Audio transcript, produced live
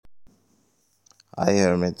Hi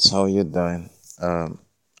Hermits, how you doing?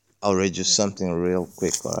 I'll read you something real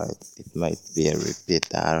quick, alright? It might be a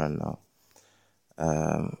repeat, I don't know.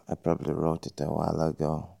 I probably wrote it a while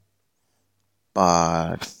ago,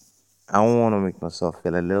 but I want to make myself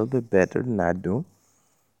feel a little bit better than I do.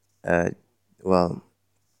 Uh, well,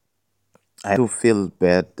 I do feel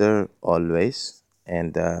better always,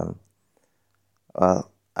 and I've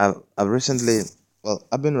recently,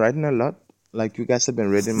 I've been writing a lot. Like you guys have been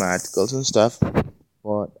reading my articles and stuff,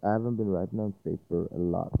 but I haven't been writing on paper a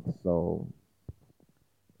lot, so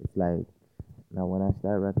it's like now when I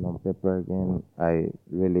started writing on paper again,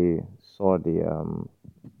 saw the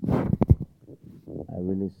I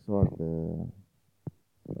really saw the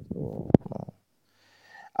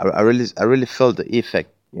I really felt the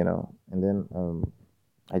effect, and then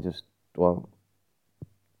I just well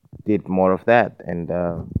did more of that, and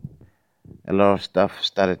a lot of stuff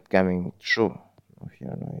started coming true. No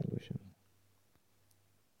fear, no illusion.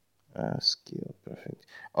 Skill, perfect.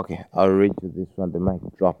 Okay, I'll read you this one, the mic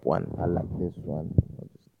drop one. I like this one. I'll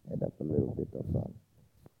just add up a little bit of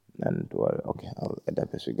and okay, I'll add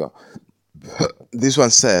up as we go. This one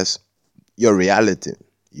says, your reality,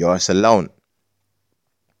 yours alone,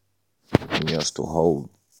 and yours to hold.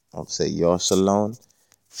 I'll say yours alone,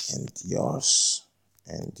 and yours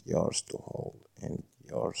to hold, and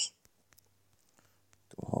yours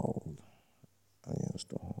to hold, and yours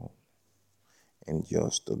to hold, and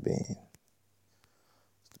yours to be.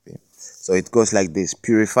 So it goes like this: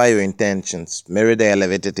 purify your intentions, mirror the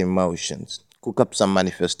elevated emotions, cook up some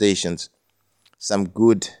manifestations, some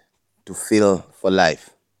good to feel for life.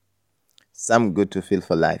 Some good to feel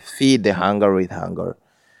for life. Feed the hunger with hunger.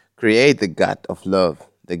 Create the gut of love,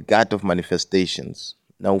 the gut of manifestations.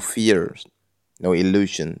 No fears, no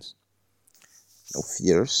illusions, no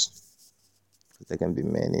fears. There can be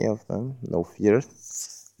many of them. No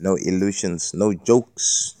fears, no illusions, no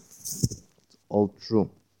jokes. All true.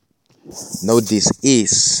 No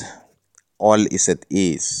dis-ease. All is at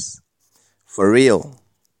ease. For real,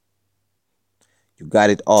 you got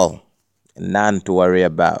it all, and none to worry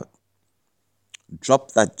about.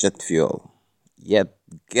 Drop that jet fuel. Yet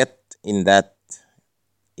get in that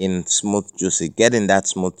in smooth juicy. Get in that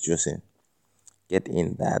smooth juicy. Get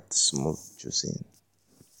in that smooth juicy.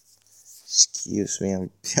 Excuse me, I'm,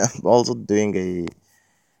 I'm also doing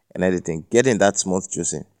an editing. Get in that smooth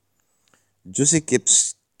juicy. Juicy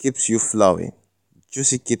keeps you flowing.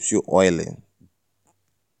 Juicy keeps you oily.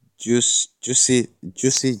 Juice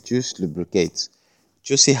lubricates.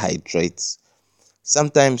 Juicy hydrates.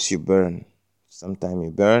 Sometimes you burn. Sometimes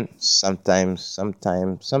you burn. Sometimes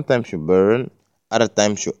you burn. Other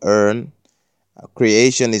times you earn.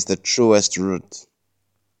 Creation is the truest root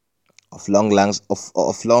of long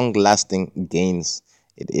lasting gains.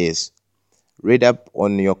 It is. Read up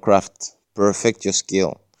on your craft. Perfect your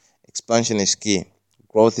skill. Expansion is key.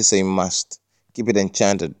 Growth is a must. Keep it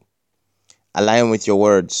enchanted. Align with your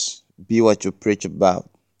words. Be what you preach about.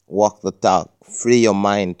 Walk the talk. Free your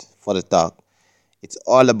mind for the talk. It's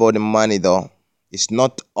all about the money though. It's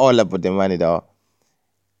not all about the money though.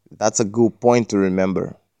 That's a good point to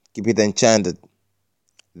remember. Keep it enchanted.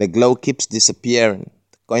 The glow keeps disappearing.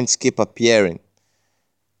 The coins keep appearing.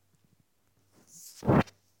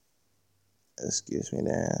 Excuse me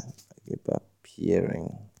there. Keep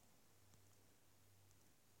appearing.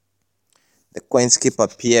 The coins keep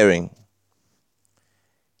appearing.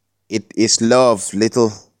 It is love,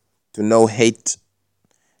 little to no hate,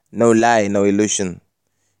 no lie, no illusion.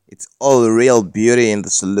 It's all real beauty in the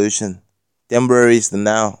solution. Temporary is the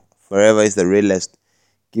now, forever is the realest.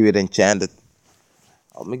 Keep it enchanted.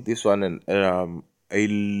 I'll make this one a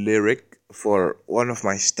lyric for one of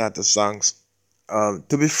my starter songs.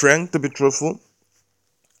 To be frank, to be truthful,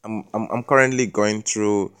 I'm currently going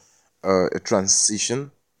through a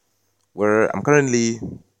transition where I'm currently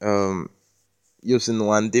using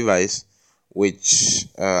one device, which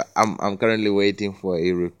I'm currently waiting for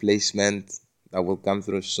a replacement that will come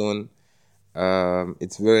through soon.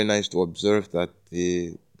 It's very nice to observe that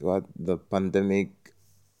the pandemic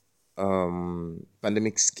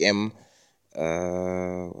scam,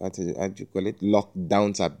 how do you call it,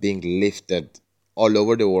 lockdowns are being lifted all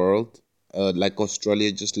over the world. Like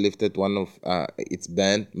Australia just lifted one of its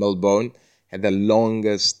ban. Melbourne had the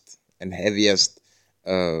longest and heaviest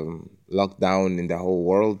lockdown in the whole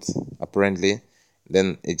world, apparently.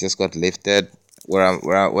 Then it just got lifted. Where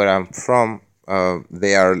I'm from,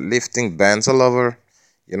 they are lifting bans all over.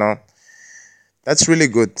 You know, that's really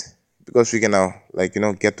good because we can now, like,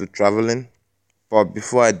 get to traveling. But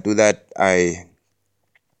before I do that, I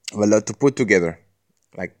have a lot to put together,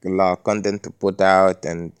 like a lot of content to put out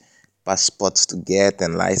and passports to get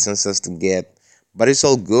and licenses to get. But it's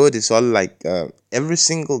all good. It's all like every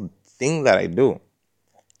single thing that I do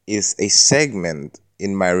is a segment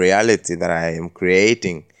in my reality that I am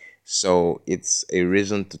creating. So it's a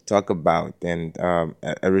reason to talk about, and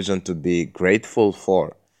a reason to be grateful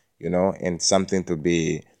for, and something to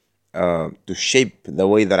be to shape the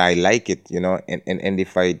way that I like it, and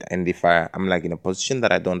if I'm like in a position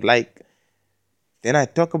that I don't like, then I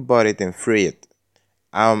talk about it and free it.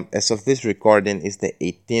 As of this recording is the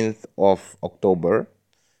 18th of October,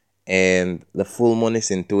 and the full moon is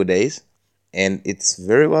in 2 days. And it's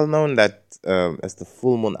very well known that as the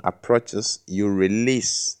full moon approaches, you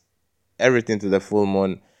release everything to the full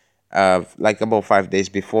moon, like about 5 days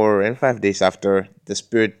before and 5 days after. The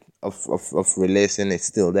spirit of releasing is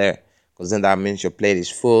still there, because then that means your plate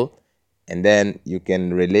is full, and then you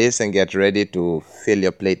can release and get ready to fill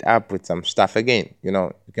your plate up with some stuff again.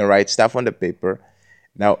 You can write stuff on the paper.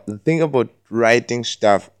 Now, the thing about writing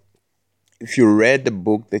stuff, if you read the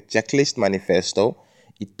book, The Checklist Manifesto,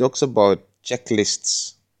 it talks about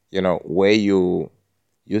checklists, where you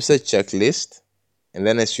use a checklist, and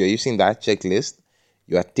then as you're using that checklist,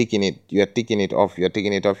 you are ticking it off, you're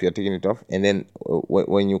ticking it off, you're ticking it off, and then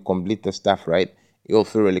when you complete the stuff, right, you'll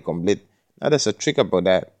feel really complete. Now, there's a trick about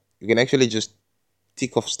that. You can actually just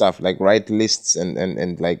tick off stuff, like write lists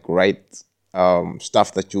and like write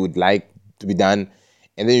stuff that you would like to be done,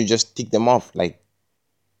 and then you just tick them off, like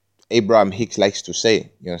Abraham Hicks likes to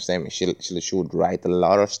say. You understand me? She would write a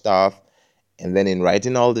lot of stuff, and then in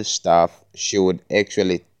writing all this stuff, she would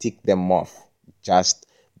actually tick them off just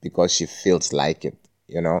because she feels like it,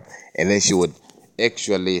 and then she would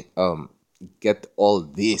actually get all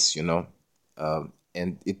this,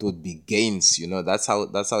 and it would be gains, that's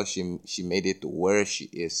how she made it to where she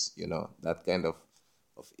is, that kind of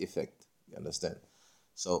effect. You understand?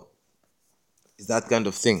 So it's that kind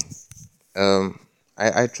of thing.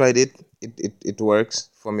 I tried it. It works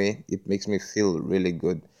for me. It makes me feel really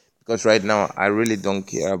good, because right now I really don't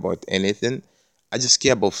care about anything. I just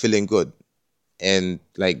care about feeling good and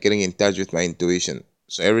like getting in touch with my intuition.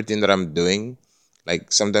 So everything that I'm doing,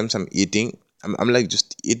 like sometimes I'm eating, I'm like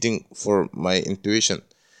just eating for my intuition.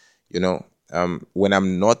 When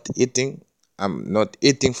I'm not eating, I'm not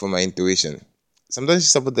eating for my intuition. Sometimes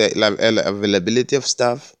it's about the availability of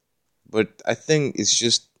stuff, but I think it's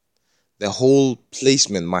just the whole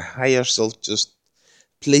placement. My higher self just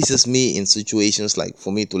places me in situations, like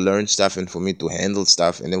for me to learn stuff and for me to handle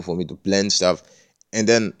stuff and then for me to plan stuff, and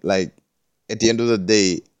then like at the end of the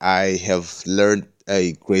day, I have learned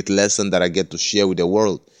a great lesson that I get to share with the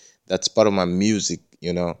world. That's part of my music,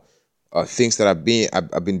 things that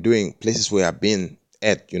I've been doing, places where I've been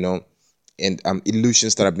at, and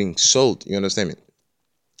illusions that are being sold. You understand me?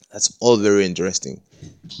 That's all very interesting.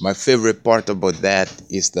 My favorite part about that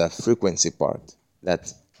is the frequency part.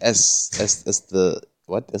 That as the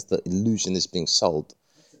what as the illusion is being sold,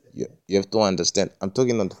 you have to understand. I'm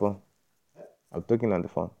talking on the phone. I'm talking on the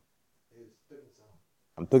phone.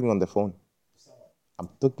 I'm talking on the phone. I'm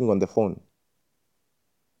talking on the phone.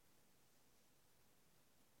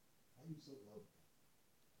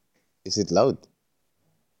 Is it loud?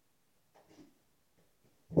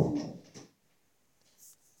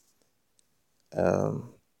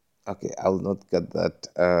 Um, okay, I'll not get that.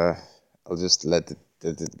 I'll just let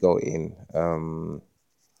it go in.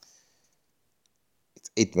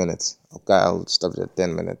 It's 8 minutes. Okay, I'll stop it at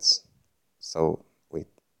 10 minutes. So wait,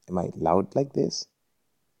 am I loud like this?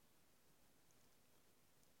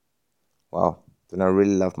 Wow, then I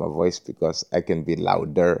really love my voice because I can be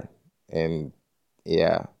louder, and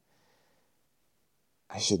yeah,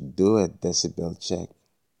 I should do a decibel check,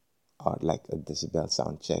 or like a decibel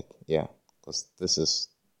sound check. Yeah, because this is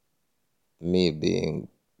me being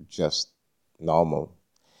just normal.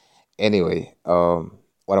 Anyway,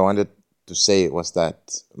 what I wanted to say was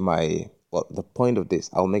that the point of this,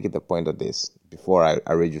 I'll make it the point of this before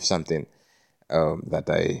I read you something that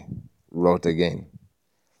I wrote again.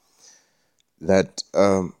 That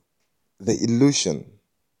the illusion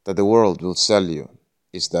that the world will sell you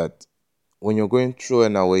is that when you're going through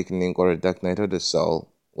an awakening or a dark night of the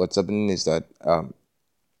soul, what's happening is that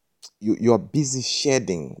you are busy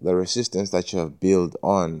shedding the resistance that you have built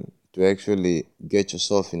on to actually get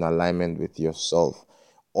yourself in alignment with yourself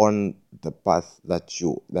on the path that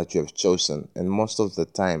you have chosen. And most of the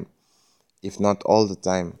time, if not all the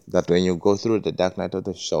time, that when you go through the dark night of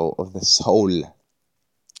the soul,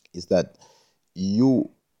 is that you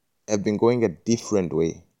have been going a different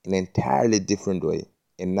way, an entirely different way.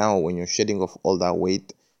 And now when you're shedding off all that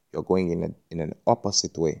weight, you're going in an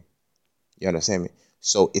opposite way. You understand me?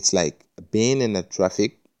 So it's like being in a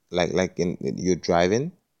traffic, like you're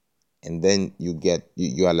driving, and then you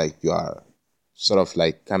are sort of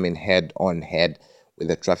like coming head on head with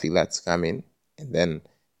the traffic that's coming, and then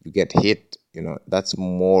you get hit, that's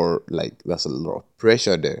more like there's a lot of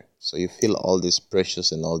pressure there. So you feel all these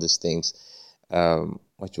pressures and all these things.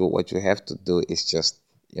 What you have to do is just,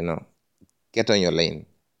 get on your lane.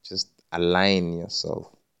 Just align yourself.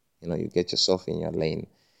 You get yourself in your lane,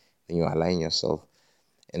 and you align yourself.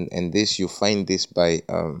 And this, you find this by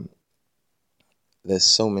there's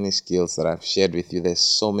so many skills that I've shared with you. There's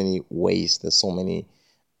so many ways. There's so many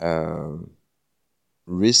um,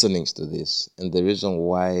 reasonings to this. And the reason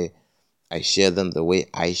why I share them the way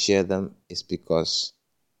I share them is because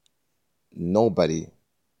nobody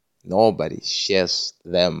shares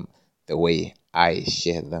them the way I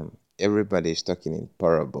share them. Everybody is talking in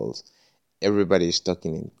parables. Everybody is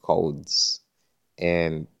talking in codes.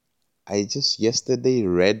 And I just yesterday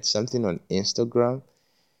read something on Instagram.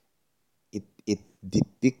 It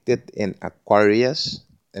depicted an Aquarian,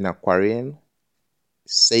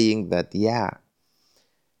 saying that, yeah,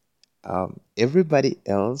 everybody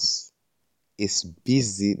else is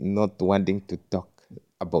busy not wanting to talk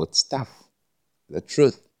about stuff, the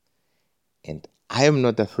truth. And I am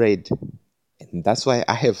not afraid. And that's why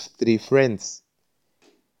I have 3 friends.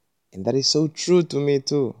 And that is so true to me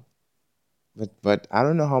too. But I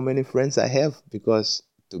don't know how many friends I have, because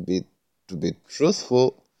to be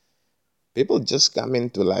truthful, people just come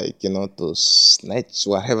into, like, to snatch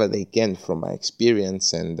whatever they can from my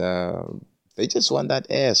experience, and they just want that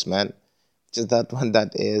ass, man. Just that one,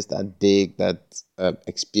 that ass, that dig, that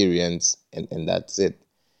experience, and that's it.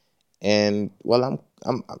 And well,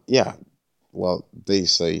 yeah. Well,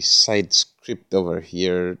 there's a side script over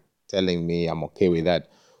here telling me I'm okay with that.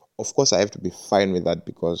 Of course, I have to be fine with that,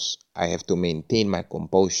 because I have to maintain my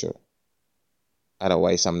composure.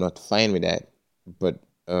 Otherwise, I'm not fine with that. But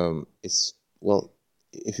it's, well,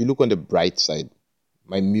 if you look on the bright side,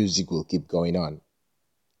 my music will keep going on,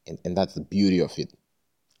 and that's the beauty of it.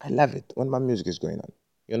 I love it when my music is going on.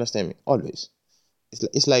 You understand me? Always.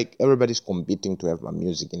 It's like everybody's competing to have my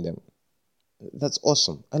music in them. That's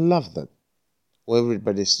awesome. I love that. Where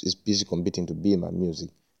everybody is busy competing to be in my music.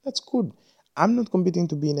 That's good. I'm not competing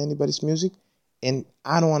to be in anybody's music, and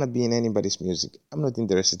I don't want to be in anybody's music. I'm not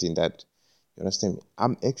interested in that. You understand me?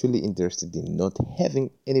 I'm actually interested in not having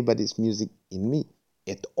anybody's music in me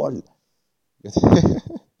at all.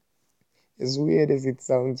 As weird as it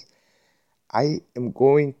sounds, I am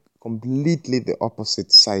going completely the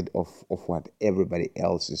opposite side of what everybody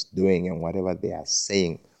else is doing and whatever they are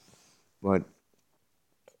saying. But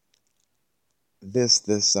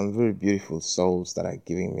there's some very beautiful souls that are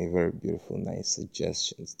giving me very beautiful, nice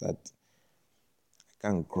suggestions that I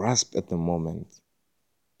can't grasp at the moment,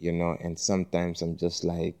 and sometimes I'm just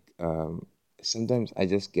like, sometimes I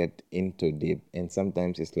just get into deep, and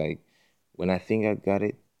sometimes it's like when I think I got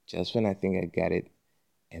it, just when I think I got it,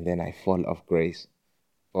 and then I fall off grace.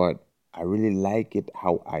 But I really like it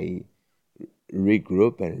how I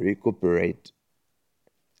regroup and recuperate,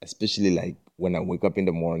 especially like when I wake up in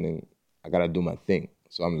the morning, I gotta do my thing.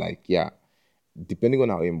 So I'm like, yeah, depending on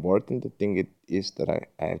how important the thing it is that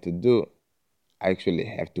I have to do, I actually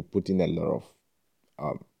have to put in a lot of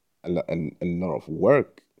um, a lot of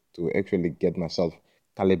work to actually get myself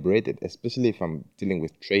calibrated, especially if I'm dealing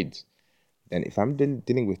with trades. Then if I'm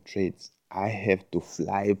dealing with trades, I have to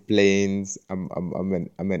fly planes. I'm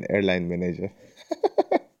an airline manager.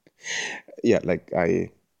 Yeah, like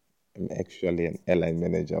I'm actually an airline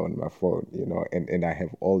manager on my phone, and I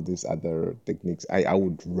have all these other techniques. I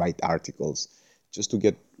would write articles just to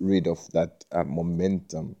get rid of that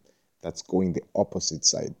momentum that's going the opposite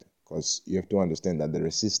side. Because you have to understand that the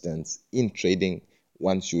resistance in trading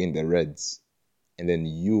wants you in the reds, and then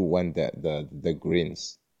you want the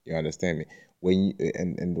greens. You understand me?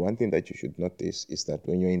 And one thing that you should notice is that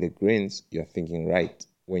when you're in the greens, you're thinking right.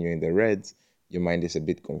 When you're in the reds, your mind is a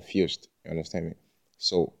bit confused. You understand me?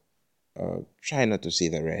 So try not to see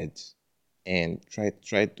the reds, and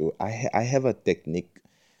try to. I have a technique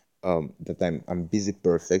that I'm busy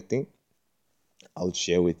perfecting. I'll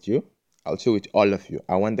share with you. I'll share with all of you.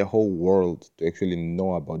 I want the whole world to actually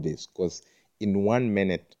know about this, because in 1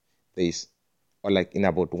 minute there's, or like in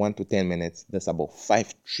about 1 to 10 minutes, there's about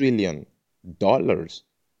 $5 trillion.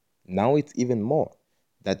 Now it's even more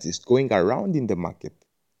that is going around in the market,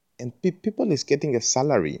 and people is getting a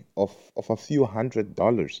salary of a few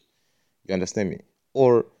 $100. You understand me?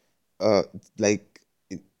 Or uh, like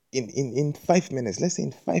in 5 minutes, let's say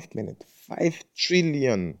in 5 minutes, 5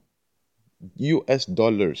 trillion US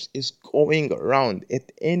dollars is going around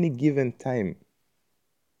at any given time.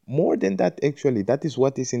 More than that, actually, that is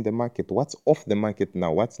what is in the market. What's off the market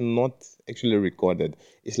now? What's not actually recorded?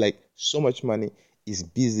 It's like so much money is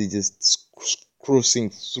busy just coursing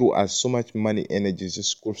through us. So much money energy is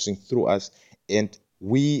just coursing through us, and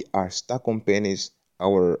we are stuck on pennies.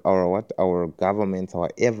 Our government, our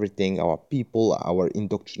everything, our people, our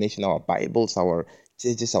indoctrination, our Bibles, our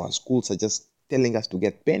churches, our schools are just telling us to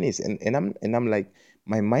get pennies, and I'm like,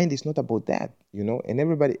 my mind is not about that, and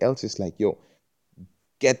everybody else is like, yo,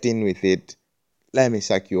 get in with it, let me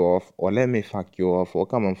suck you off, or let me fuck you off, or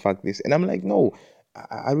come and fuck this. And I'm like, no,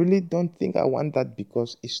 I really don't think I want that,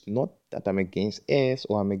 because it's not that I'm against ass,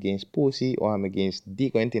 or I'm against pussy, or I'm against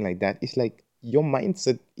dick, or anything like that. It's like your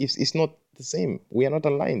mindset is not the same. We are not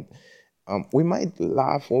aligned. We might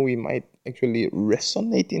laugh, or we might actually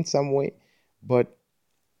resonate in some way, but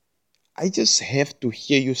I just have to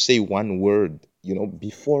hear you say one word.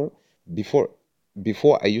 Before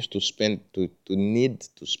before I used to need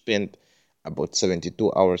to spend about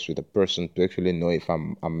 72 hours with a person to actually know if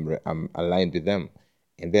I'm aligned with them.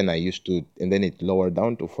 And then it lowered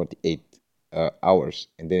down to 48 hours,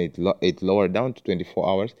 and then it lowered down to 24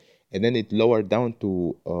 hours, and then it lowered down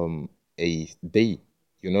to a day,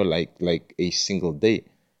 like a single day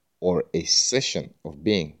or a session of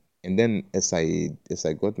being. And then as I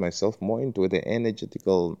got myself more into the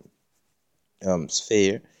energetical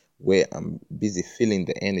sphere, where I'm busy feeling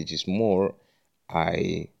the energies more,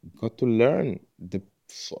 I got to learn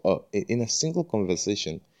in a single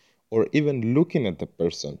conversation, or even looking at the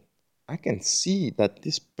person, I can see that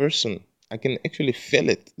this person, I can actually feel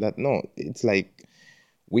it, that no, it's like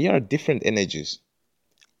we are different energies.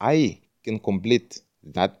 I can complete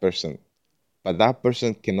that person, but that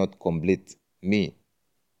person cannot complete me,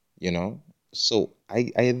 you know so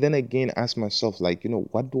I then again ask myself, like,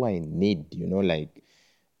 what do I need, like,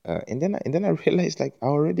 and then I realized, like, I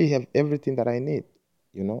already have everything that I need.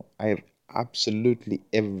 I have absolutely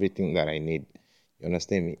everything that I need. You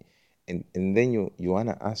understand me? And then you want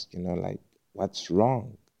to ask, like, what's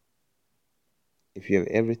wrong? If you have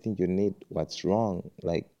everything you need, what's wrong?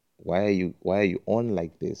 Like, why are you on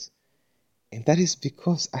like this? And that is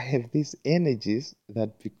because I have these energies,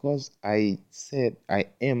 that because I said I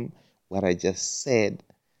am what I just said,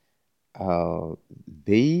 uh,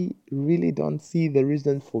 they really don't see the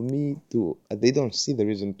reason for me to, they don't see the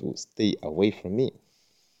reason to stay away from me.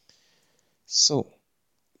 So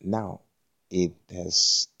now it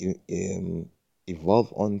has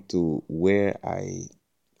evolved on to where I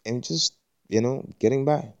am just, getting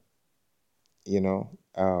by.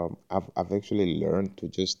 I've actually learned to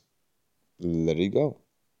just let it go.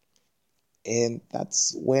 And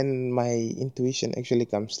that's when my intuition actually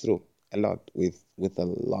comes through a lot, with a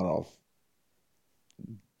lot of,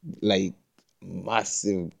 like,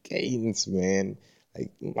 massive gains, man.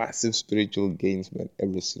 Like, massive spiritual gains, man,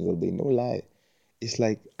 every single day. No lie. It's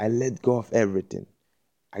like I let go of everything.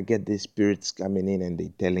 I get these spirits coming in, and they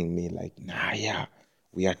telling me, like, nah, yeah,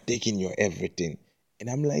 we are taking your everything. And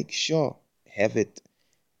I'm like, sure, have it.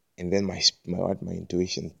 And then my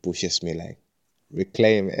intuition pushes me, like,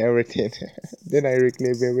 reclaim everything. Then I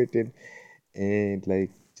reclaim everything, and,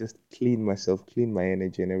 like, just clean my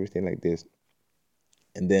energy and everything like this.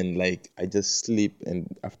 And then, like, I just sleep,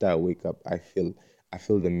 and after I wake up, I feel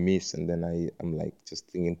the mist, and then I'm like just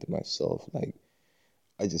thinking to myself, like,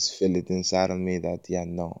 I just feel it inside of me that, yeah,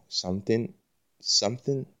 no, something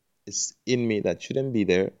is in me that shouldn't be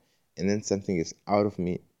there, and then something is out of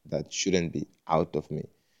me that shouldn't be out of me.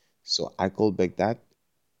 So I call back that,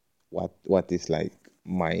 what is, like,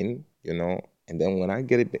 mine, and then when I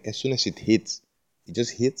get it, as soon as it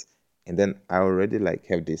just hits. And then I already, like,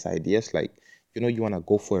 have these ideas, like, you want to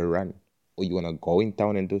go for a run, or you want to go in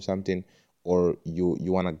town and do something, or you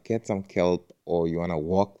want to get some kelp, or you want to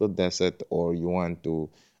walk the desert, or you want to,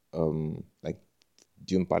 like,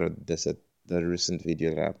 do part of the desert, the recent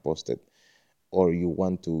video that I posted, or you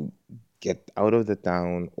want to get out of the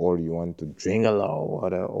town, or you want to drink a lot of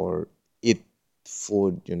water, or eat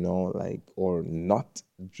food, like, or not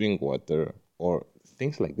drink water, or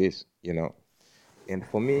things like this. And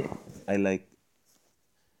for me, I like,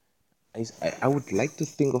 I would like to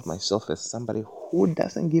think of myself as somebody who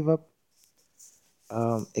doesn't give up,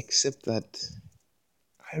 except that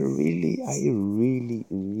I really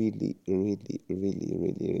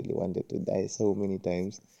wanted to die so many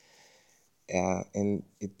times. And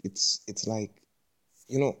it's like,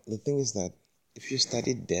 the thing is that if you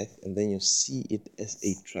study death, and then you see it as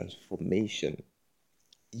a transformation,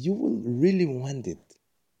 you will really want it.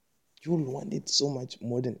 You will want it so much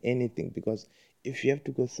more than anything, because if you have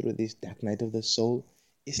to go through this dark night of the soul,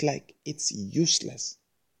 it's like it's useless.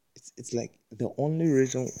 It's like the only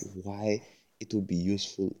reason why it will be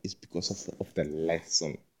useful is because of the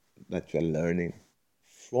lesson that you're learning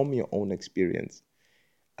from your own experience.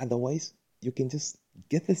 Otherwise, you can just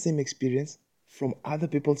get the same experience, from other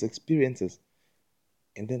people's experiences.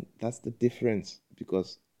 And then that's the difference,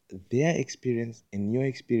 because their experience and your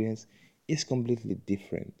experience is completely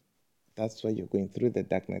different. That's why you're going through the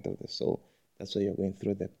dark night of the soul. That's why you're going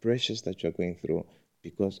through the pressures that you're going through,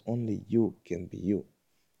 because only you can be you.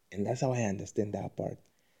 And that's how I understand that part.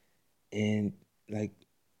 And like,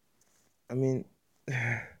 I mean,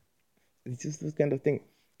 it's just this kind of thing.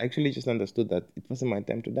 I actually just understood that it wasn't my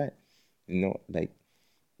time to die. Like,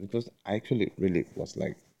 because I actually really was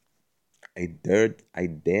like, I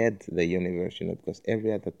dared the universe, because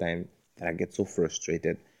every other time that I get so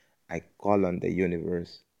frustrated, I call on the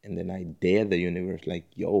universe, and then I dare the universe, like,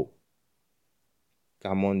 yo,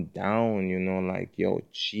 come on down, like, yo,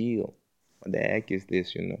 chill. What the heck is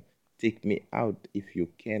this, Take me out if you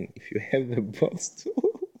can, if you have the balls to.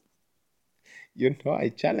 I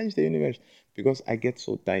challenge the universe, because I get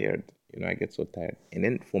so tired, I get so tired. And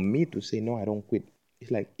then for me to say, no, I don't quit,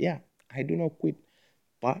 it's like, yeah, I do not quit.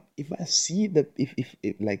 But if I see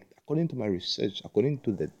if like, according to my research, according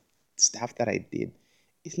to the stuff that I did,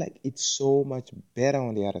 it's like it's so much better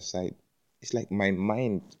on the other side. It's like my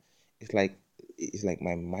mind, it's like it's like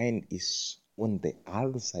my mind is on the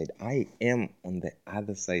other side. I am on the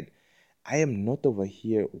other side. I am not over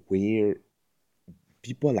here where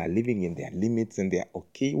people are living in their limits and they're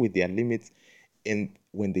okay with their limits. And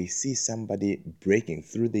when they see somebody breaking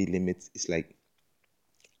through their limits, it's like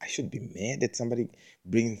I should be mad at somebody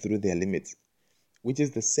breaking through their limits, which is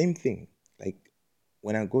the same thing. Like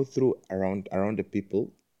when I go through around the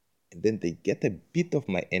people, and then they get a bit of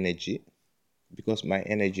my energy, because my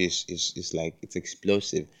energy is like, it's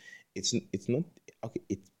explosive. It's not okay.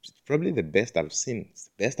 It's probably the best I've seen. It's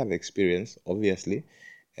the best I've experienced, obviously.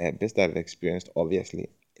 Best I've experienced, obviously.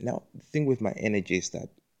 Now the thing with my energy is that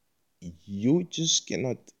you just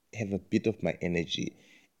cannot have a bit of my energy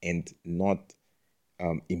and not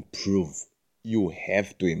improve. You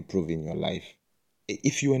have to improve in your life.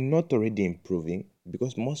 If you are not already improving,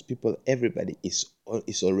 because most people, everybody is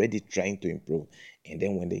already trying to improve, and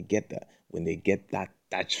then when they get that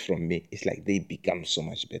touch from me, it's like they become so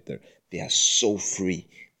much better. They are so free.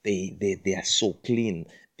 They are so clean.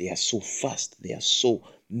 They are so fast. They are so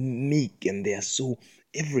meek, and they are so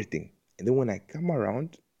everything. And then when I come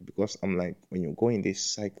around, because I'm like, when you go in these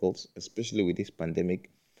cycles, especially with this pandemic,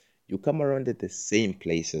 you come around at the same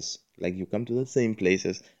places. Like you come to the same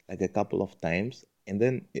places like a couple of times, and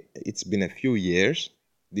then it's been a few years.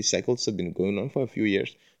 These cycles have been going on for a few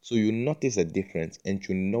years, so you notice a difference, and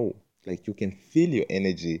like you can feel your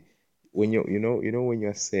energy when when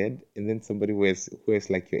you're sad, and then somebody who has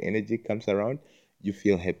like your energy comes around, you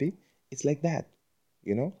feel happy. It's like that,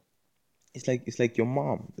 you know it's like your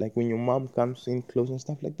mom. Like when your mom comes in close and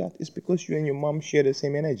stuff like that, it's because you and your mom share the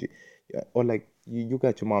same energy. Yeah, or like you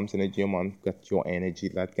got your mom's energy, your mom got your energy,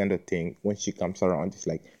 that kind of thing. When she comes around, it's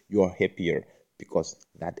like you're happier, because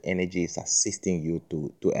that energy is assisting you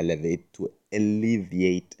to elevate, to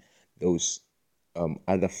alleviate those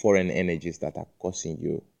other foreign energies that are causing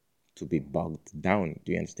you to be bogged down.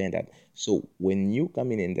 Do you understand that? So when you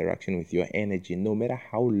come in interaction with your energy, no matter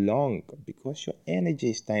how long, because your energy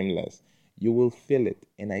is timeless, you will feel it.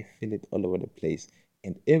 And I feel it all over the place.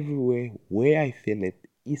 And everywhere where I feel it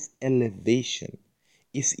is elevation,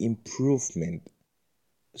 is improvement.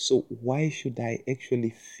 So why should I actually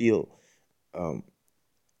feel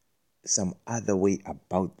some other way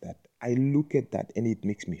about that? I look at that and it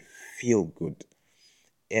makes me feel good.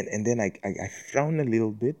 And then I frown a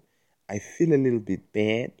little bit. I feel a little bit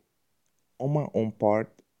bad on my own part,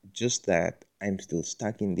 just that I'm still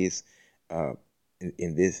stuck in this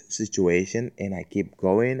situation, and I keep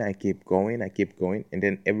going, I keep going, I keep going, and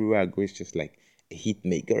then everywhere I go is just like a hit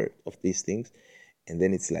maker of these things. And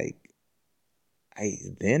then it's like I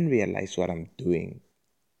then realize what I'm doing,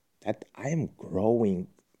 that I am growing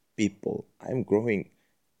people, I'm growing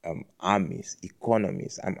armies,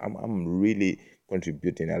 economies. I'm really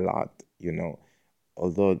contributing a lot,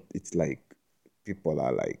 although it's like people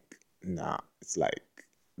are like, nah, it's like,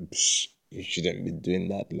 psh, you shouldn't be doing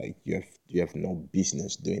that. Like you have no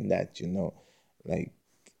business doing that, like,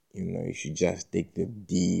 you should just take the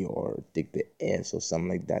D or take the S or something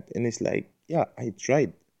like that. And it's like, yeah, I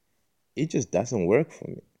tried. It just doesn't work for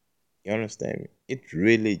me. You understand me? It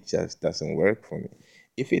really just doesn't work for me.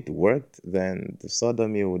 If it worked, then the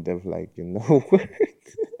sodomy would have, like,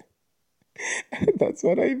 worked. That's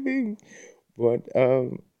what I think. But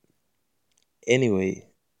anyway,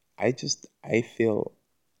 I feel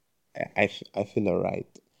I feel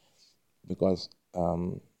alright, because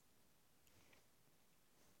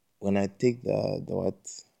when I take the what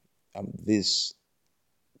this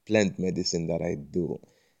plant medicine that I do,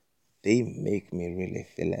 they make me really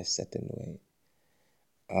feel a certain way.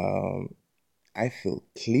 um, I feel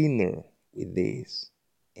cleaner with this,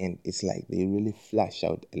 and it's like they really flush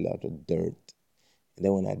out a lot of dirt. And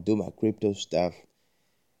then when I do my crypto stuff,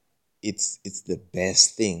 it's the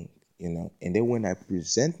best thing, you know. And then when I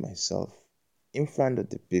present myself in front of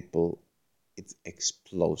the people, it's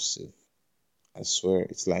explosive. I swear,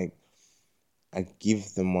 it's like I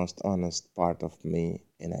give the most honest part of me,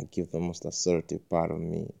 and I give the most assertive part of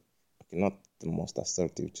me. Okay, not the most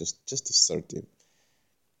assertive, just assertive.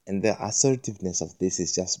 And the assertiveness of this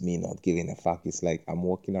is just me not giving a fuck. It's like I'm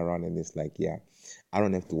walking around and it's like, yeah, I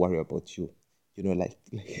don't have to worry about you. You know, like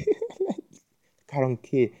I don't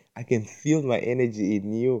care. I can feel my energy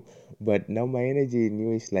in you, but now my energy in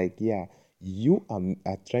you is like, yeah, you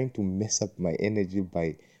are trying to mess up my energy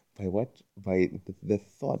by what? By the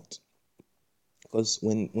thought. Because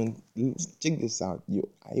when check this out,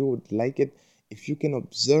 I would like it if you can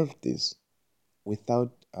observe this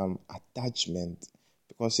without attachment.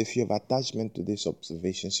 Because if you have attachment to these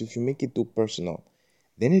observations, if you make it too personal,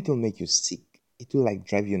 then it will make you sick. It will like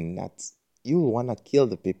drive you nuts. You will wanna kill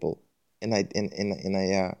the people. And I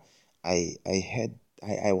had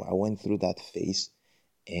I went through that phase,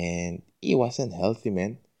 and it wasn't healthy,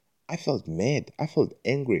 man. I felt mad. I felt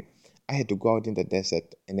angry. I had to go out in the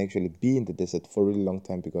desert and actually be in the desert for a really long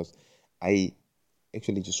time because I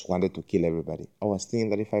actually just wanted to kill everybody. I was thinking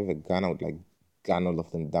that if I have a gun, I would like gun all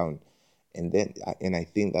of them down, and I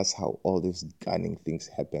think that's how all these gunning things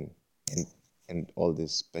happen, and all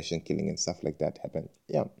this passion killing and stuff like that happen.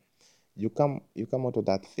 Yeah, you come out of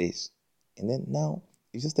that phase, and then now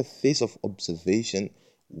it's just a phase of observation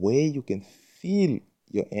where you can feel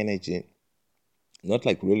your energy, not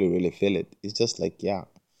like really really feel it. It's just like, yeah,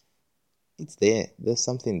 it's there. There's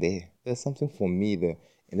something there. There's something for me there.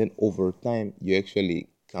 And then over time, you actually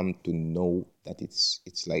come to know that it's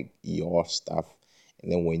like your stuff.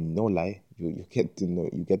 And then when you know lie, you get to know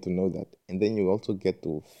that. And then you also get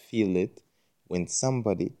to feel it when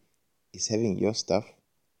somebody is having your stuff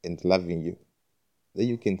and loving you. Then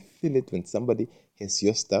you can feel it when somebody has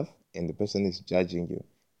your stuff and the person is judging you.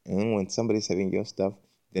 And then when somebody's having your stuff,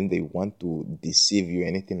 then they want to deceive you,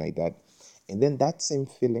 anything like that. And then that same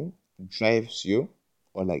feeling drives you,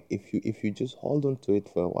 or like if you just hold on to it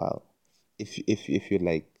for a while, if you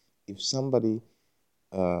like, if somebody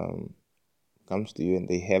um comes to you and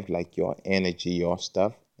they have like your energy, your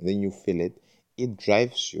stuff, and then you feel it, it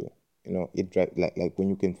drives you. You know, it drive like when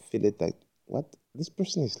you can feel it, like, what, this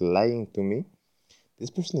person is lying to me, this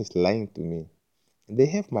person is lying to me. They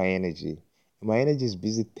have my energy. My energy is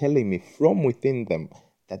busy telling me from within them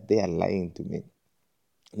that they are lying to me.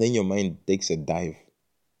 Then your mind takes a dive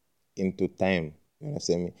into time. You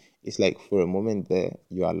understand me? It's like for a moment there,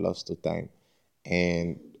 you are lost to time.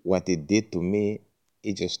 And what it did to me,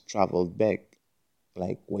 it just traveled back,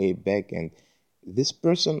 like way back. And this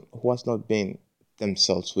person who has not been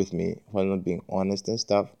themselves with me, who has not been honest and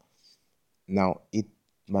stuff, now it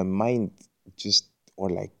my mind just, or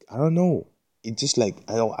like, I don't know, it just like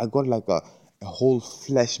I got like a whole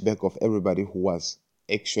flashback of everybody who was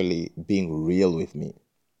actually being real with me,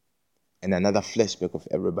 and another flashback of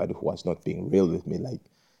everybody who was not being real with me. Like,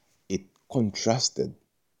 it contrasted,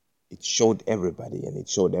 it showed everybody, and it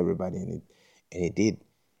showed everybody, and it did.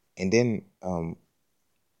 And then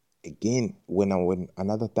again, when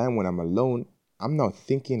another time when I'm alone, I'm now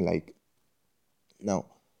thinking like, now,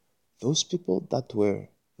 those people that were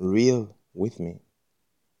real with me,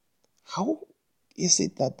 how is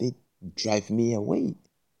it that they drive me away?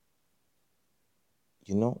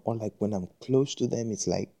 You know, or like when I'm close to them, it's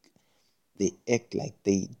like they act like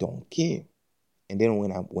they don't care. And then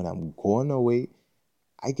when I'm gone away,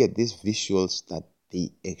 I get these visuals that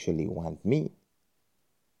they actually want me.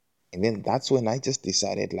 And then that's when I just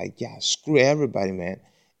decided, like, yeah, screw everybody, man.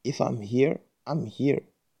 If I'm here, I'm here.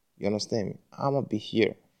 You understand me? I'm gonna be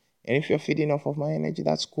here. And if you're feeding off of my energy,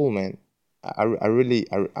 that's cool, man. I really,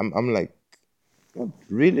 I'm like, I'm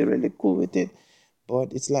really, really cool with it.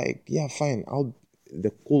 But it's like, yeah, fine.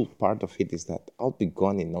 The cool part of it is that I'll be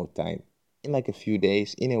gone in no time. In like a few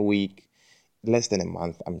days, in a week, less than a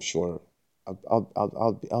month, I'm sure.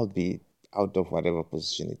 I'll be out of whatever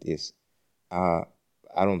position it is. uh,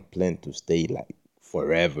 I don't plan to stay like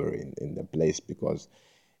forever in the place, because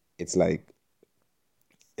it's like,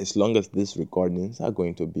 as long as these recordings are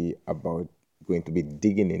going to be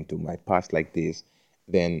digging into my past like this,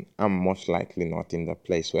 then I'm most likely not in the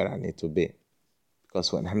place where I need to be.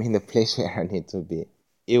 Because when I'm in the place where I need to be,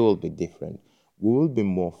 it will be different. We will be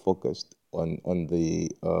more focused on the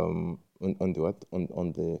what,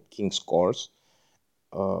 on the king's course,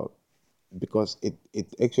 uh, because it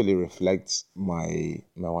actually reflects my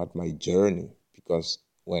journey. Because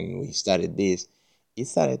when we started this, It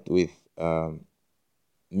started with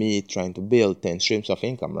me trying to build 10 streams of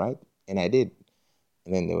income, right? And I did.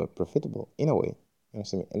 And then they were profitable in a way. You know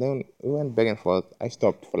what I mean? And then we went back and forth. I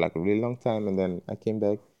stopped for like a really long time, and then I came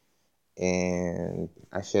back and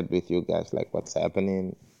I shared with you guys like what's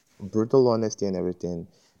happening, brutal honesty and everything.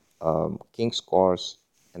 King's course,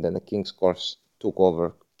 and then the King's course took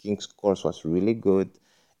over. King's course was really good,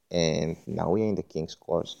 and now we're in the King's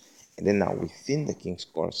course. And then now within the King's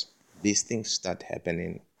course, these things start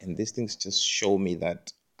happening, and these things just show me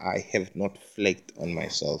that I have not flaked on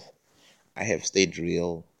myself. I have stayed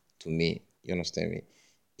real to me. You understand me?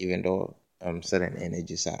 Even though certain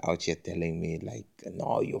energies are out here telling me like,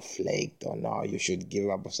 no, you flaked, or no, you should give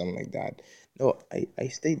up, or something like that. No, I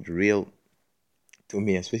stayed real to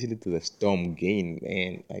me, especially to the storm gain,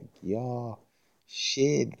 man. Like, yeah,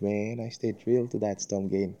 shit, man. I stayed real to that storm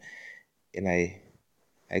gain, and I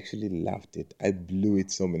actually loved it. I blew it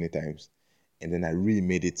so many times, and then I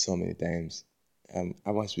remade it so many times.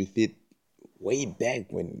 I was with it way back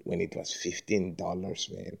when it was $15,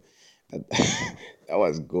 man. That, that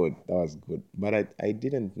was good. That was good. But I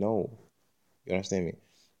didn't know. You understand me?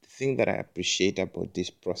 The thing that I appreciate about this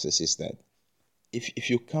process is that if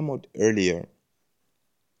you come out earlier,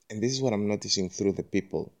 and this is what I'm noticing through the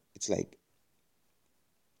people, it's like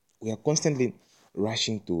we are constantly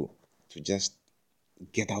rushing to just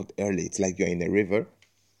get out early. It's like you're in a river,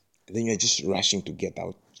 and then you're just rushing to get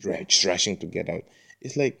out, just rushing to get out.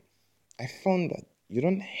 It's like I found that you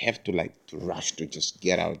don't have to like to rush to just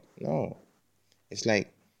get out. No, it's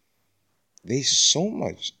like there's so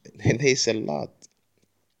much, there's a lot,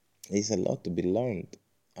 there's a lot to be learned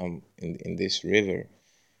in this river,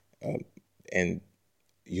 and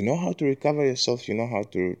you know how to recover yourself, you know how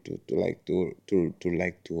to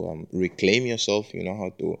reclaim yourself, you know how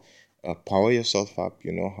to power yourself up,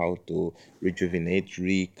 you know how to rejuvenate,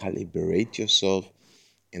 recalibrate yourself,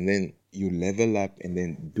 and then you level up and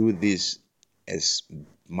then do this as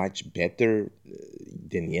much better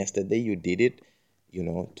than yesterday you did it. You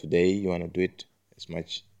know, today you want to do it as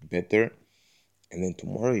much better, and then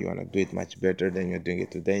tomorrow you want to do it much better than you're doing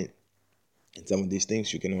it today. And some of these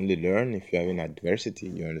things you can only learn if you're in adversity,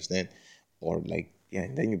 you understand? Or like, yeah,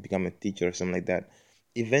 and then you become a teacher or something like that.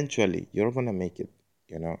 Eventually, you're gonna make it,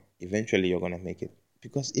 you know? Eventually, you're gonna make it.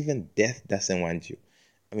 Because even death doesn't want you.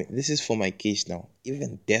 I mean, this is for my case now.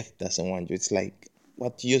 Even death doesn't want you. It's like,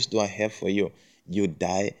 what use do I have for you? You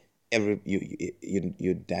die,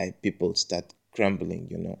 you die, people start crumbling,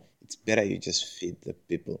 you know? It's better you just feed the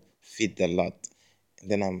people, feed the lot. And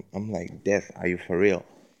then I'm like, death, are you for real?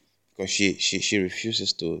 Because she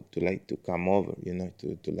refuses to like to come over, you know,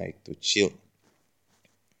 to like to chill.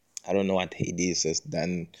 I don't know what Hades has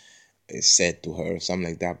done, said to her or something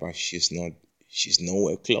like that, but she's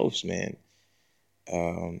nowhere close, man.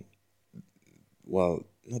 um well,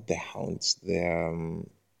 not the hounds, there's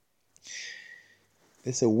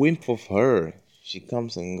a whimp of her. She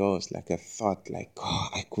comes and goes like a thought, like, oh,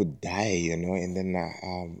 I could die, you know. And then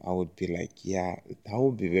I would be like, yeah, that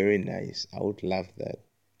would be very nice, I would love that.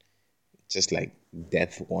 Just like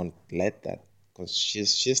death won't let that, because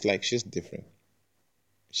she's like she's different.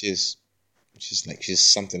 She's she's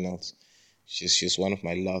something else. She's one of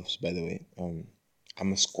my loves, by the way.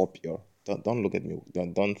 I'm a Scorpio. Don't look at me.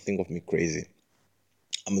 Don't think of me crazy.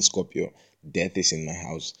 I'm a Scorpio. Death is in my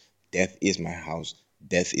house. Death is my house.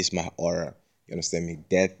 Death is my aura. You understand me?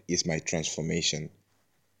 Death is my transformation.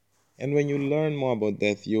 And when you learn more about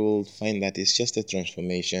death, you'll find that it's just a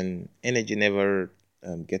transformation. Energy never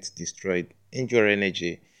gets destroyed. In your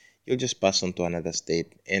energy, you'll just pass on to another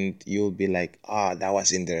state, and you'll be like, ah, that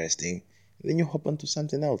was interesting. Then you hop onto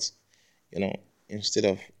something else, you know, instead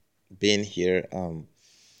of being here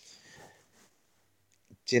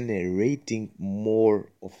generating more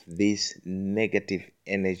of this negative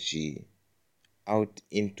energy out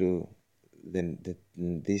into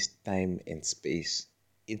this time and space.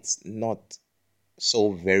 It's not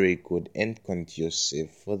so very good and conducive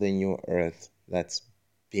for the new earth that's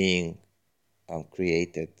being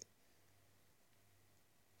created,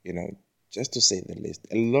 you know, just to say the least.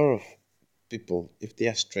 A lot of people, if they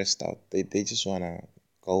are stressed out, they just want to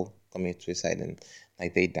go commit suicide, and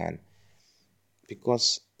like they done,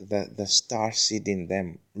 because the star seed in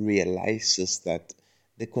them realizes that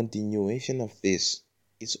the continuation of this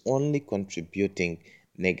is only contributing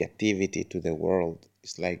negativity to the world.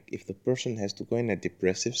 It's like if the person has to go in a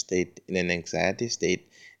depressive state, in an anxiety state,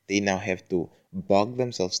 they now have to bog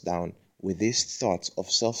themselves down with these thoughts of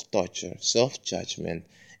self-torture, self-judgment,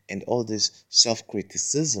 and all this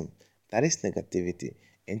self-criticism. That is negativity.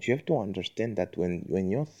 And you have to understand that when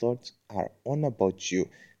your thoughts are on about you,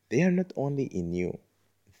 they are not only in you,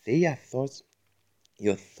 they are thoughts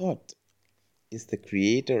Your thought is the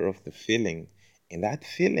creator of the feeling, and that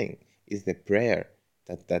feeling is the prayer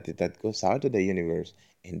that goes out to the universe,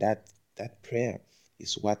 and that prayer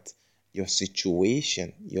is what your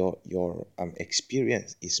situation, your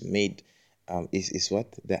experience is made, is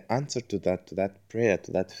what the answer to that prayer,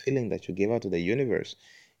 to that feeling that you gave out to the universe,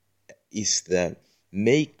 is the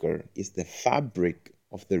maker, is the fabric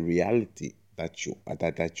of the reality that you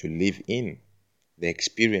live in, the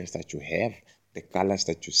experience that you have, the colors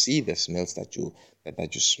that you see, the smells that you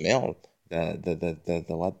smell,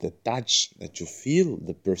 the touch that you feel,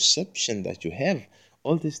 the perception that you have,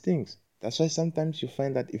 all these things. That's why sometimes you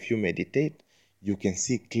find that if you meditate, you can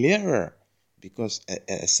see clearer, because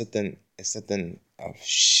a certain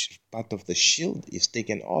part of the shield is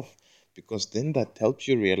taken off, because then that helps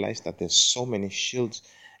you realize that there's so many shields,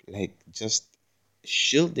 like just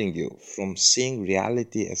shielding you from seeing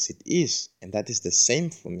reality as it is, and that is the same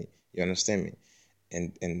for me. You understand me?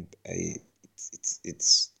 And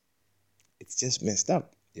it's just messed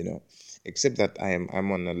up. Except that I'm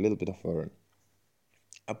on a little bit of a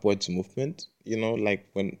upwards movement. Like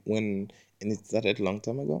when and it started a long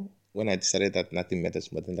time ago, when I decided that nothing matters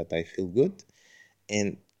more than that I feel good,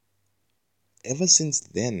 and ever since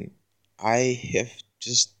then, I have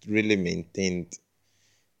just really maintained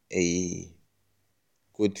a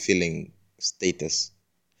good feeling status,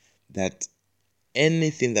 that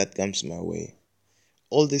anything that comes my way,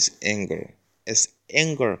 all this anger, as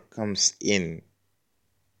anger comes in,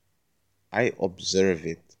 I observe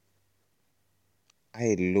it,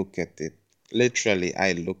 I look at it. Literally,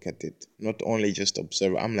 I look at it. Not only just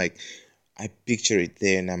observe, I'm like, I picture it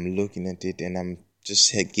there and I'm looking at it and I'm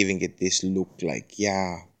just giving it this look like,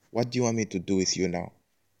 yeah, what do you want me to do with you now?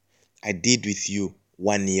 I did with you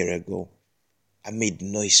 1 year ago. I made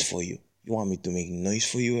noise for you. You want me to make noise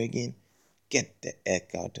for you again? Get the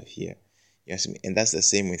heck out of here. You ask me? And that's the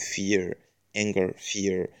same with fear, anger,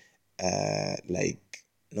 fear, like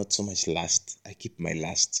not so much lust. I keep my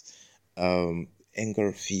lust.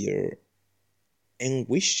 Anger, fear,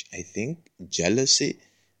 anguish, I think, jealousy,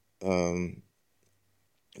 um,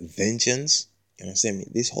 vengeance. You understand me?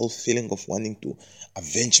 This whole feeling of wanting to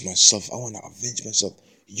avenge myself. I want to avenge myself.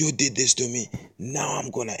 You did this to me. Now I'm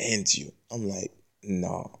gonna end you. I'm like,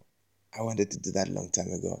 no. I wanted to do that long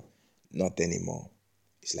time ago. Not anymore.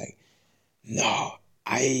 It's like, no.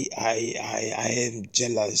 I am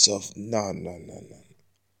jealous of. No, no, no, no.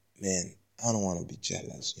 Man, I don't want to be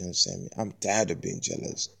jealous. You understand me? I'm tired of being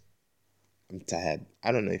jealous. I'm tired.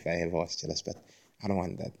 I don't know if I ever was jealous, but I don't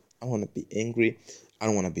want that. I want to be angry. I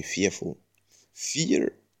don't want to be fearful.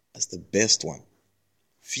 Fear was the best one.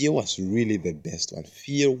 Fear was really the best one.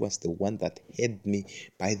 Fear was the one that had me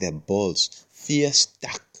by the balls. Fear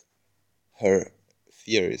stuck her.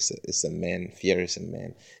 Fear is a man. Fear is a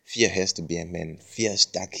man. Fear has to be a man. Fear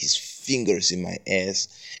stuck his fingers in my ass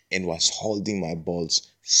and was holding my balls,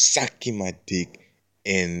 sucking my dick,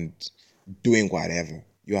 and doing whatever.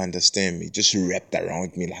 You understand me? Just wrapped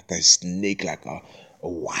around me like a snake, like a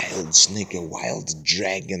wild snake, a wild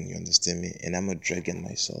dragon. You understand me? And I'm a dragon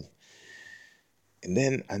myself. And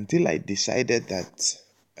then until I decided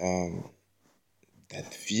um,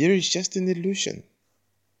 that fear is just an illusion.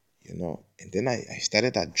 And then I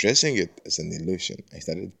started addressing it as an illusion. I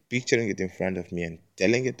started picturing it in front of me and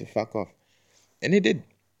telling it to fuck off. And it did.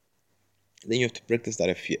 Then you have to practice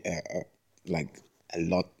that like a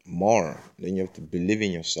lot more. Then you have to believe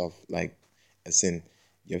in yourself, like, as in,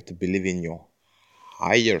 you have to believe in your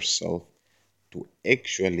higher self to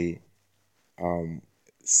actually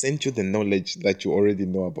send you the knowledge that you already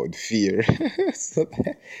know about fear, so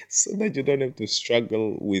that you don't have to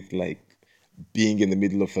struggle with, like, being in the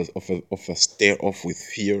middle of a stare off with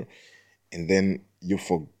fear, and then you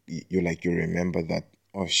remember that,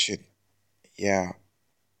 oh shit, yeah,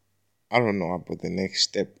 I don't know about the next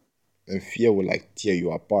step, and fear will like tear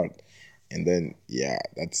you apart. And then, yeah,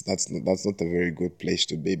 that's not a very good place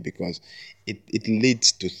to be, because it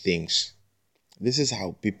leads to things. This is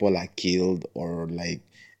how people are killed, or like,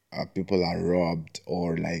 people are robbed,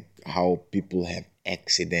 or like how people have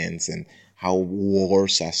accidents, and how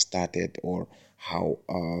wars are started, or how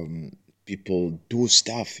people do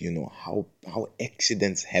stuff, how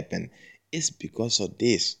accidents happen. It's because of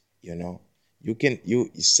this.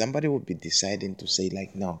 Somebody would be deciding to say,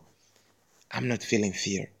 like, no, I'm not feeling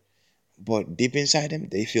fear, but deep inside them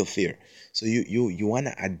they feel fear. So you want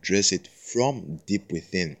to address it from deep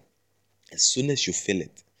within as soon as you feel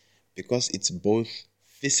it, because it's both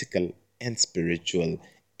physical and spiritual,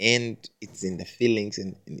 and it's in the feelings,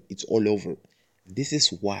 and it's all over. This is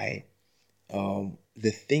why,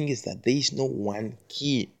 the thing is that there is no one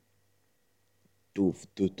key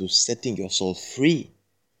to setting yourself free.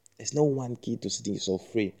 There's no one key to setting yourself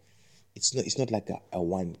free. It's not like a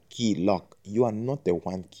one key lock. You are not a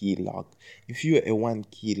one key lock. If you're a one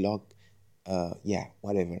key lock, yeah,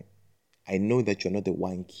 whatever. I know that you're not a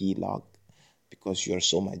one key lock because you're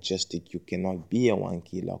so majestic. You cannot be a one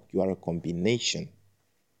key lock. You are a combination.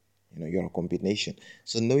 You're a combination.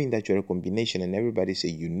 So knowing that you're a combination and everybody's a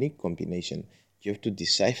unique combination, you have to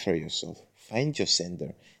decipher yourself, find your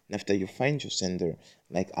sender. And after you find your sender,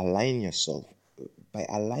 like align yourself. By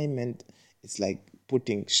alignment, it's like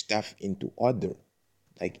putting stuff into order,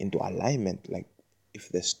 like into alignment. Like if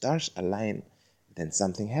the stars align, then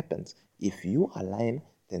something happens. If you align,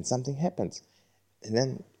 then something happens. And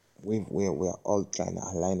then we're all trying to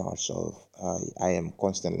align ourselves. I am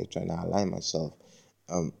constantly trying to align myself.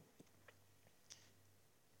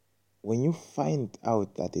 When you find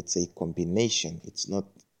out that it's a combination, it's not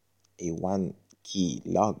a one key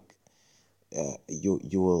lock, you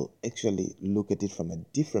will actually look at it from a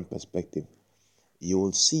different perspective. You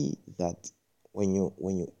will see that when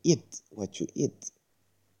you eat what you eat,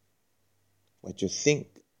 what you think,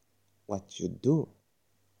 what you do,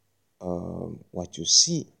 what you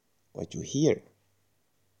see, what you hear,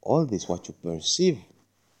 all this, what you perceive,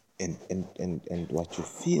 and what you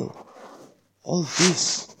feel, all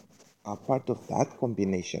these are part of that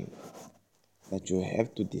combination that you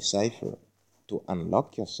have to decipher to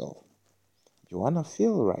unlock yourself. You want to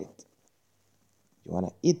feel right. You want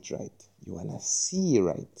to eat right. You want to see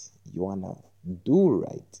right. You want to do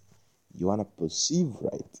right. You want to perceive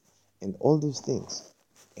right. And all those things.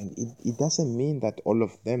 And it doesn't mean that all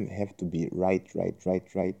of them have to be right, right, right,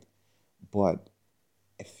 right. But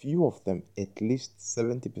a few of them, at least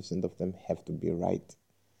 70% of them, have to be right.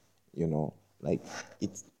 Like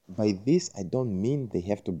it's by this, I don't mean they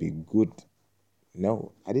have to be good.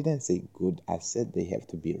 No, I didn't say good. I said they have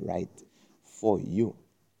to be right for you.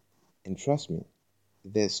 And trust me,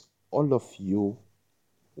 there's all of you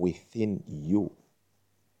within you.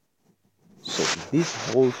 So this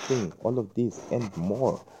whole thing, all of this and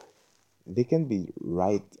more, they can be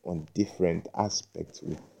right on different aspects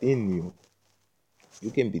within you.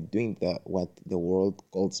 You can be doing what the world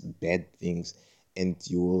calls bad things, and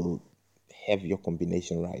you will have your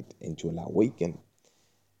combination right and you'll awaken.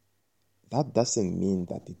 That doesn't mean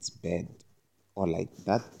that it's bad or like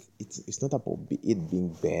that. It's not about it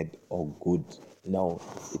being bad or good. No,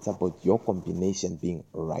 it's about your combination being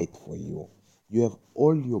right for you. You have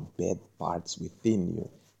all your bad parts within you,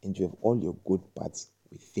 and you have all your good parts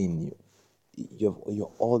within you. You have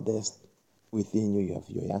your oldest within you, you have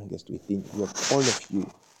your youngest within you, you have all of you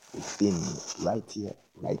within you, right here,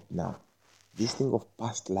 right now. This thing of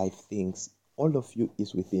past life things, all of you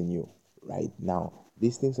is within you right now.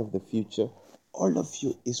 These things of the future, all of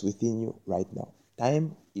you is within you right now.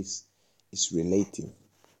 Time is relative,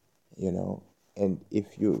 you know, and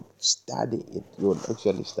if you study it, you'll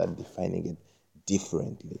actually start defining it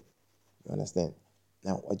differently. You understand?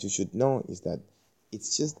 Now, what you should know is that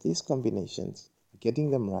it's just these combinations,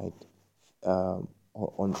 getting them right.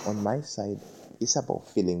 On my side, it's about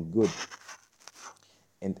feeling good,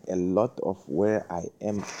 and a lot of where I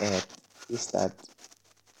am at is that,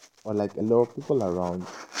 or like a lot of people around,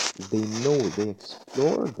 they know they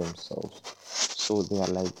explore themselves, so they are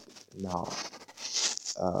like now,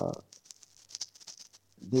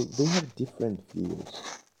 they have different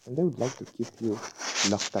views, and they would like to keep you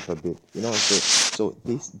locked up a bit, so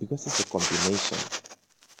this, because it's a combination,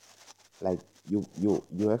 like you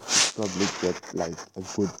have to probably get like a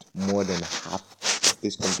good more than half of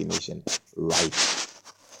this combination right.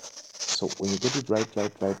 So when you get it right,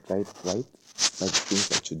 right, right, right, right, like things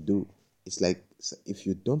that you do, it's like, if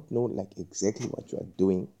you don't know like exactly what you are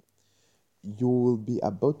doing, you will be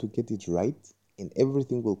about to get it right, and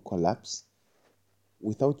everything will collapse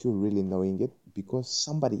without you really knowing it, because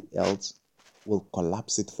somebody else will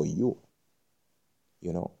collapse it for you.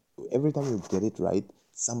 You know, every time you get it right,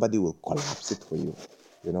 somebody will collapse it for you.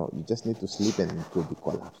 You just need to sleep and it will be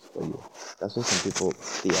collapsed for you. That's why some people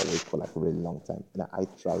stay awake for like a really long time. And I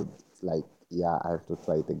tried. It's like, yeah, I have to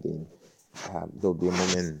try it again. There'll be a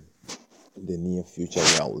moment in the near future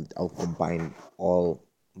where I'll combine all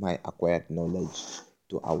my acquired knowledge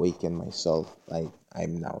to awaken myself. Like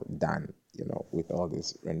I'm now done, with all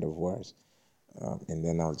these random words. And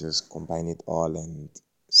then I'll just combine it all and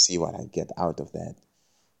see what I get out of that.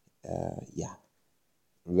 Yeah,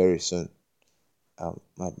 very soon.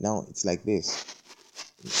 But now it's like this.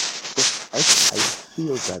 Because I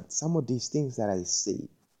feel that some of these things that I say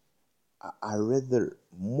are rather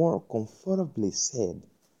more comfortably said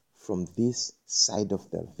from this side of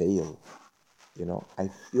the veil. I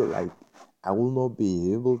feel like I will not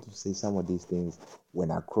be able to say some of these things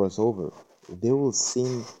when I cross over. They will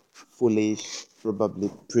seem foolish, probably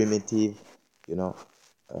primitive, you know,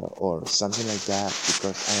 or something like that,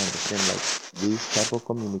 because I understand like this type of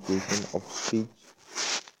communication of speech,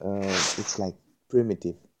 it's like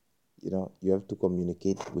primitive. You have to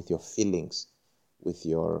communicate with your feelings, with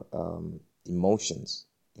your emotions,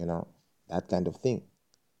 that kind of thing.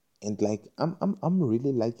 And like I'm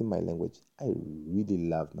really liking my language. I really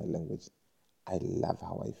love my language. I love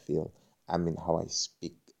how I feel. I mean, how I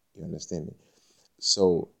speak. You understand me?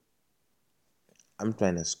 So I'm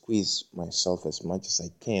trying to squeeze myself as much as I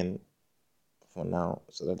can for now,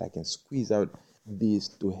 so that I can squeeze out this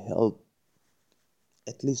to help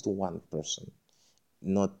at least one person,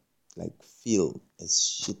 not like feel as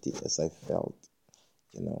shitty as I felt,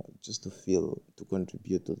 just to feel, to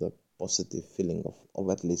contribute to the positive feeling of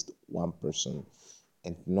at least one person,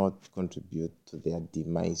 and not contribute to their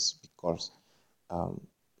demise, because um,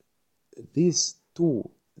 this too,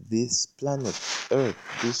 this planet Earth,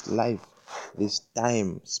 this life, this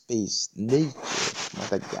time, space, nature,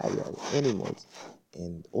 Mother Gaia, animals,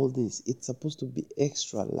 and all this, it's supposed to be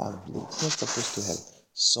extra lovely. It's not supposed to have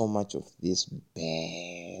so much of these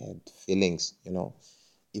bad feelings,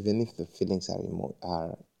 even if the feelings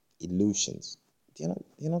are illusions.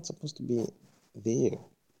 They're not supposed to be there,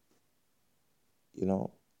 you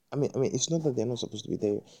know. I mean, it's not that they're not supposed to be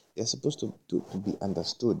there. They're supposed to be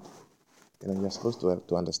understood. You're supposed to have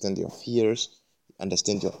to understand your fears,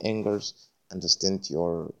 understand your angers, understand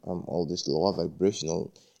your all these lower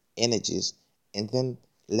vibrational energies, and then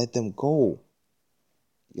let them go.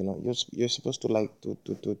 You're supposed to like to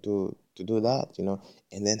do that,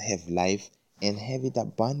 and then have life, and have it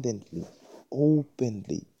abundantly,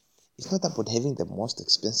 openly. It's not about having the most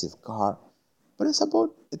expensive car, but it's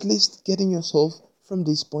about at least getting yourself from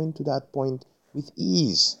this point to that point with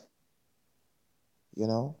ease, you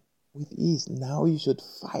know, with ease. Now you should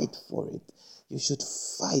fight for it. You should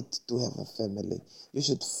fight to have a family. You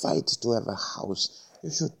should fight to have a house. You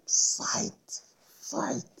should fight,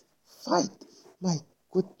 fight. My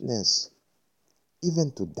goodness.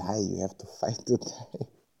 Even to die, you have to fight to die.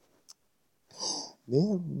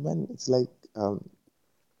 Yeah, man, it's like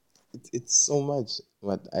it's so much.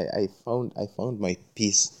 But I found my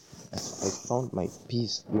peace. I found my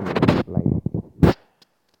peace in life.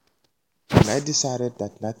 When I decided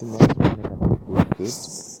that nothing else was gonna be good,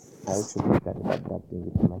 I actually started adapting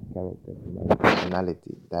with my character, my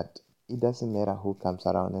personality. That it doesn't matter who comes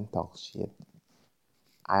around and talks shit,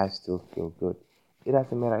 I still feel good. It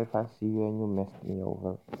doesn't matter if I see you and you messed me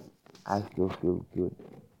over, I still feel good.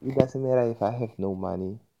 It doesn't matter if I have no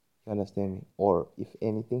money, you understand me, or if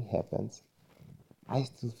anything happens, I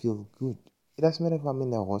still feel good. It doesn't matter if I'm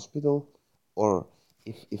in a hospital, or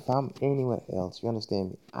if I'm anywhere else, you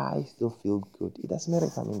understand me, I still feel good. It doesn't matter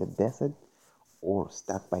if I'm in the desert or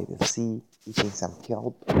stuck by the sea eating some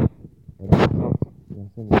kelp. And you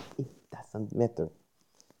understand me? It doesn't matter.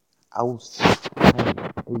 I will still find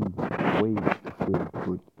a way to feel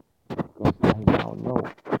good, because I now know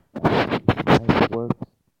that my work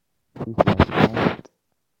is my mind,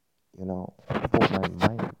 for my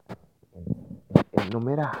mind. And no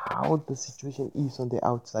matter how the situation is on the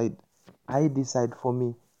outside, I decide for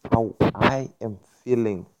me how I am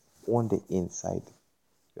feeling on the inside.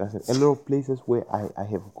 You understand? A lot of places where I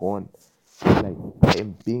have gone, like I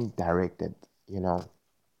am being directed, you know.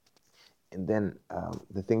 And then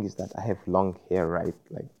the thing is that I have long hair, right?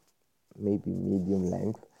 Like maybe medium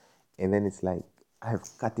length. And then it's like I have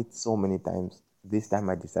cut it so many times. This time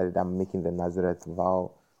I decided I'm making the Nazareth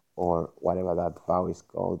vow, or whatever that vow is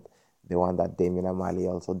called, the one that Damien Amali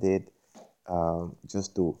also did,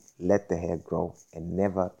 just to let the hair grow and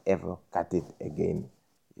never ever cut it again.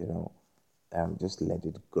 You know, just let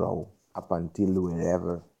it grow up until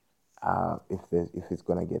wherever. If it's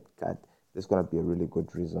gonna get cut, there's gonna be a really good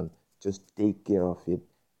reason. Just take care of it,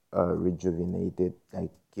 rejuvenate it, like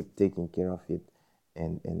keep taking care of it,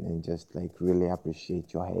 and just like really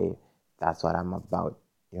appreciate your hair. That's what I'm about.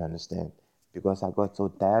 You understand? Because I got so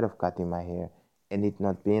tired of cutting my hair and it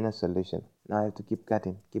not being a solution. Now I have to keep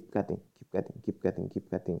cutting, keep cutting, keep cutting, keep cutting, keep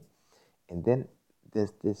cutting. And then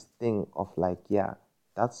there's this thing of like, yeah,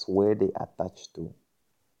 that's where they attach to.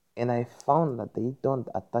 And I found that they don't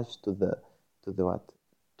attach to the what?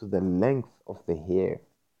 To the length of the hair.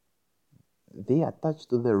 They attach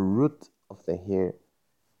to the root of the hair,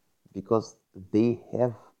 because they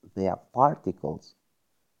have their particles,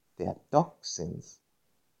 their toxins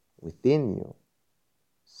within you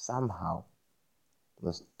somehow.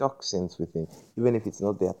 There's toxins within, even if it's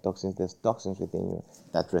not their toxins, there's toxins within you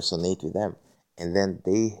that resonate with them. and then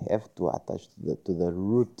they have to attach to the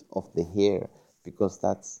root of the hair, because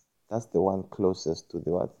that's the one closest to the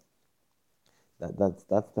what,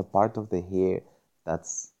 that's the part of the hair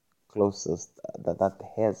that's closest, that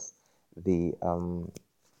has the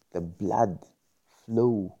blood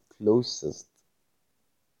flow closest.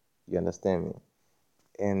 You understand me?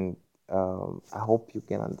 And I hope you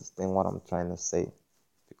can understand what I'm trying to say,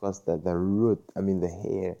 because the root, I mean the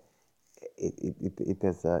hair, it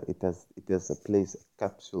has a place, a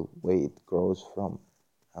capsule where it grows from.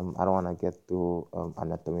 I don't want to get too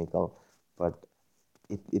anatomical, but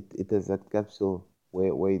it is a capsule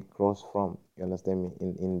where it grows from. You understand me?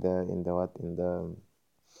 In the what,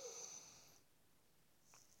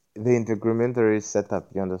 the integumentary setup.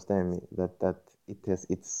 You understand me? That it has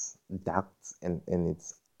its ducts and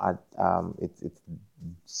its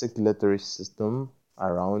circulatory system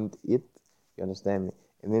around it. You understand me?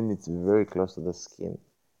 And then it's very close to the skin,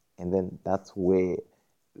 and then that's where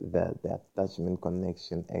the attachment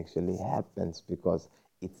connection actually happens, because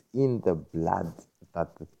it's in the blood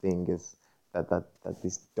that the thing is, that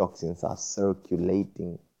these toxins are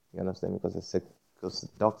circulating. You understand? Because the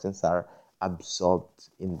toxins are absorbed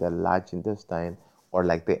in the large intestine, or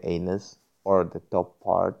like the anus, or the top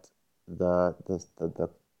part,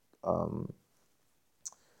 um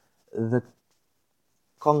the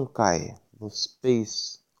conchi, the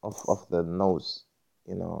space of the nose,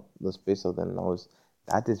 the space of the nose,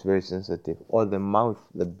 that is very sensitive. Or the mouth,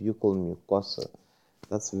 the buccal mucosa,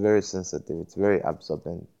 that's very sensitive. It's very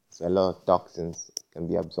absorbent. So a lot of toxins can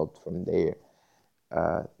be absorbed from there.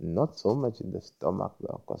 Not so much in the stomach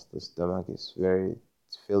though, because the stomach is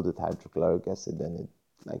it's filled with hydrochloric acid, and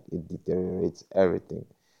it deteriorates everything.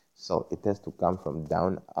 So it has to come from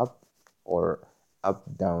down up, or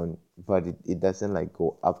up down, but it doesn't like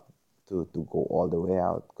go up to go all the way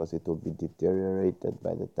out, because it will be deteriorated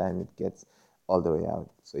by the time it gets all the way out.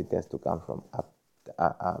 So it has to come from up,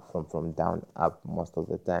 from down up most of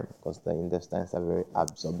the time, because the intestines are very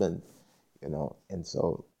absorbent, and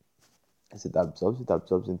so as it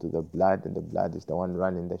absorbs into the blood, and the blood is the one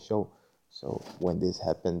running the show. So when this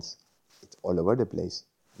happens, it's all over the place.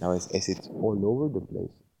 Now, as it's all over the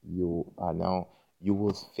place, you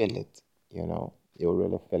will feel it. You will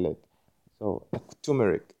really feel it. So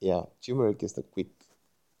turmeric, yeah, turmeric is the quick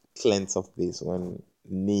cleanse of this one.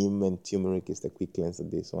 Neem and turmeric is the quick cleanse of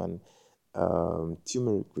this one.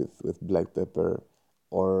 Turmeric with black pepper,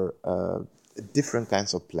 or different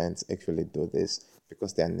kinds of plants actually do this,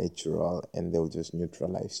 because they are natural, and they'll just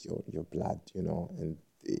neutralize your blood, and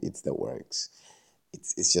it's the works.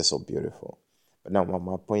 It's just so beautiful. But now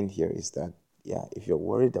my point here is that, yeah, if you're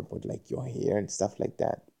worried about like your hair and stuff like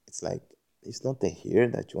that, it's like, it's not the hair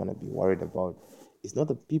that you want to be worried about. It's not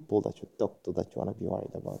the people that you talk to that you want to be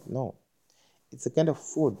worried about. No, it's the kind of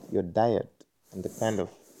food, your diet, and the kind of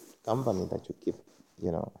company that you keep.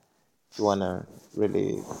 You want to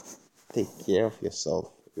really take care of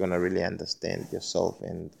yourself. You want to really understand yourself,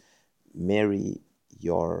 and marry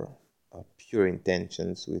your pure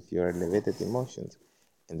intentions with your elevated emotions,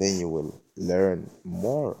 and then you will learn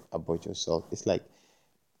more about yourself. It's like,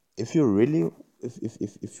 if you really,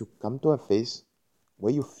 if you come to a phase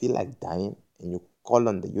where you feel like dying, and you call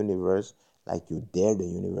on the universe, like you dare the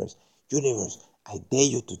universe, I dare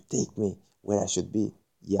you to take me where I should be.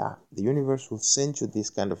 Yeah, the universe will send you this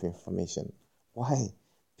kind of information. Why?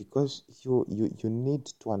 Because you need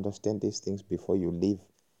to understand these things before you leave.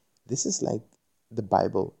 This is like the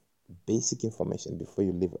Bible, basic information before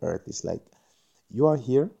you leave earth. It's like, you are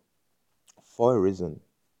here for a reason,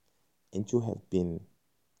 and you have been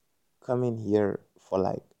coming here for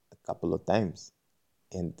like a couple of times.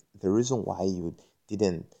 And the reason why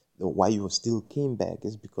why you still came back,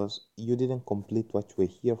 is because you didn't complete what you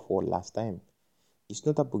were here for last time. It's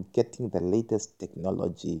not about getting the latest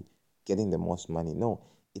technology, getting the most money. No,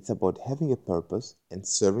 it's about having a purpose and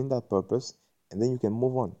serving that purpose, and then you can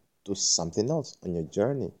move on to something else on your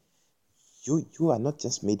journey. You are not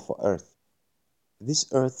just made for earth. This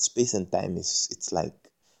earth, space and time, it's like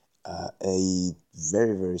a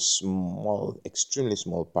very, very small, extremely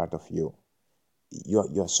small part of you.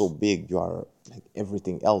 You're so big, you are like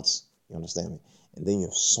everything else. You understand me? And then you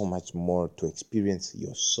have so much more to experience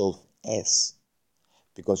yourself as,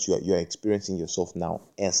 because you're experiencing yourself now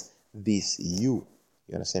as this you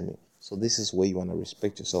understand me? So this is where you want to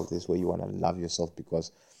respect yourself. This is where you want to love yourself,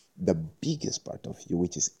 because the biggest part of you,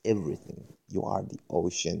 which is everything, you are the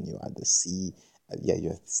ocean, you are the sea. Yeah, you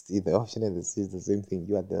are the ocean and the sea is the same thing.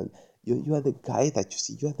 You are the guy that you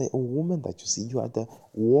see, you are the woman that you see, you are the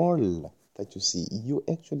world that you see. You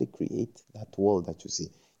actually create that world that you see.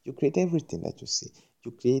 You create everything that you see.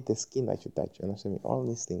 You create the skin that you touch. You understand me? All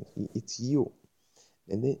these things, it's you.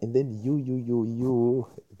 And then you,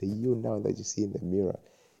 the you now that you see in the mirror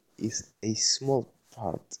is a small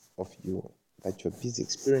part of you that you're busy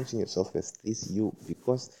experiencing yourself as this you,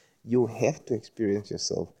 because you have to experience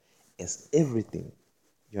yourself as everything.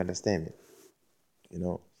 You understand me? you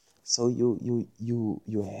know so you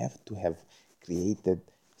have to have created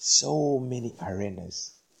so many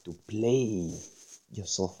arenas to play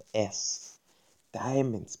yourself as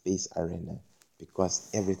time and space arena, because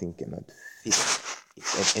everything cannot fit.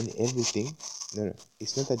 And everything, no,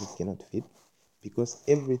 it's not that it cannot fit, because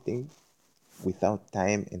everything without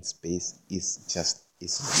time and space is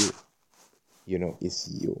you. It's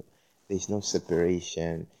you. There's no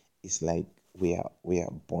separation. It's like we are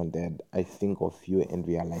bonded. I think of you and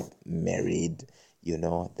we are like married.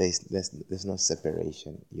 There's no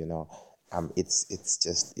separation. It's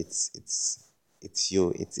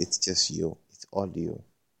you. It's just you. It's all you.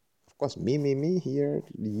 Of course, me here,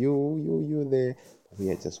 you there.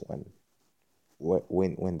 We are just one.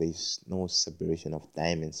 When there's no separation of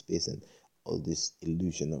time and space and all this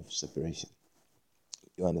illusion of separation.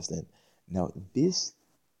 You understand? Now, this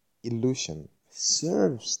illusion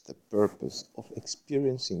serves the purpose of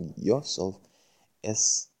experiencing yourself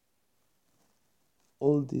as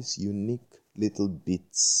all these unique little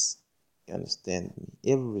bits. You understand me?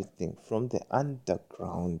 Everything from the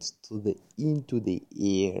underground to the into the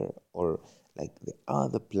air, or like the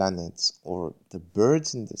other planets, or the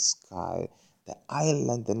birds in the sky, the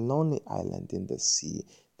island, the lonely island in the sea,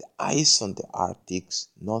 the ice on the Arctics,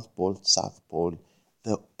 North Pole, South Pole,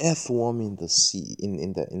 the earthworm in the sea,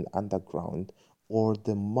 in the underground, or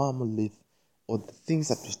the monolith, or the things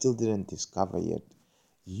that we still didn't discover yet.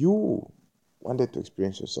 You wanted to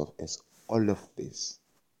experience yourself as all of this.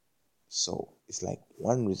 So it's like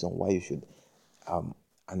one reason why you should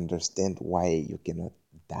understand why you cannot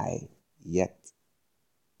die yet.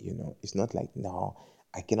 It's not like, no,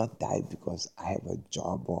 I cannot die because I have a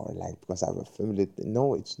job, or like because I have a family.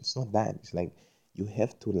 No, it's not that. It's like you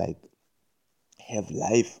have to like have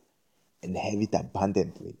life and have it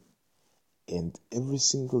abundantly. And every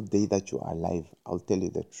single day that you are alive, I'll tell you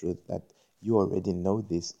the truth that you already know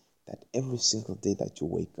this, that every single day that you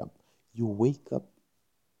wake up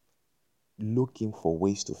looking for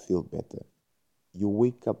ways to feel better. You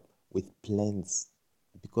wake up with plans,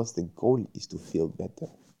 because the goal is to feel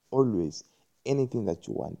better. Always, anything that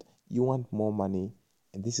you want. You want more money,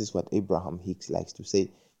 and this is what Abraham Hicks likes to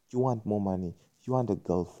say. You want more money, you want a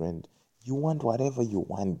girlfriend, you want whatever you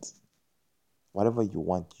want. Whatever you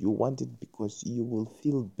want it because you will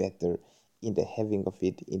feel better in the having of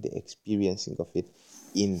it, in the experiencing of it,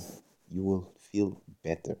 in you will feel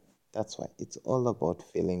better. That's why it's all about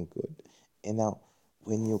feeling good. And now,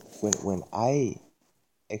 when I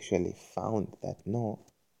actually found that, no,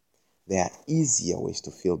 there are easier ways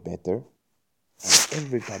to feel better, and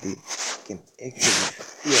everybody can actually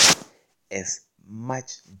feel as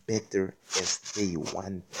much better as they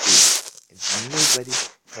want to, and nobody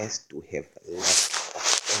has to have lack of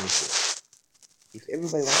anything. If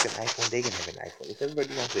everybody wants an iPhone, they can have an iPhone. If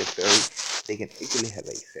everybody wants a Ferrari, they can actually have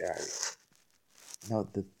a Ferrari. Now,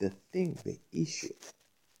 the issue,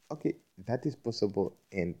 okay, that is possible.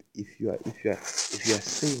 And if you are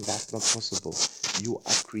saying that's not possible, you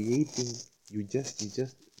are creating. You just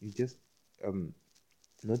um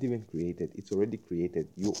not even created. It's already created.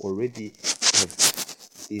 You already have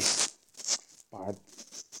this part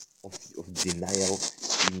of denial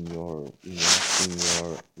in your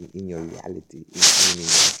reality, in your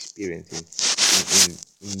experience,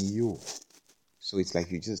 in you. So it's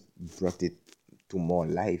like you just brought it to more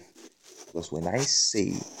life. Because when I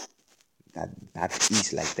say that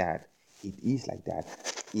is like that, it is like that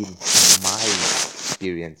in my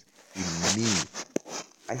experience, in me.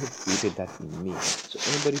 I have created that in me. So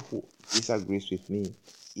anybody who disagrees with me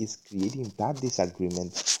is creating that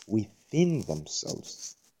disagreement within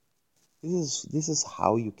themselves. This is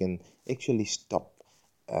how you can actually stop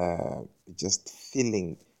uh, just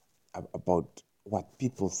feeling about what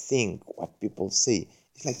people think, what people say.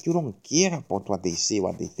 It's like you don't care about what they say,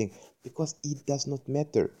 what they think, because it does not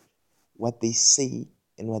matter. What they say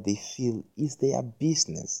and what they feel is their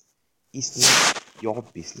business. It's not your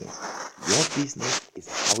business. Your business is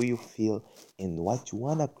how you feel and what you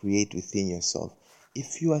want to create within yourself.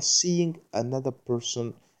 If you are seeing another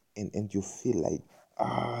person and you feel like,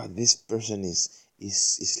 this person is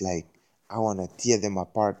like, I want to tear them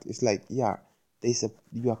apart. It's like, yeah,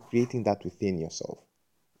 you are creating that within yourself.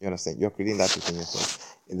 You understand? You're creating that within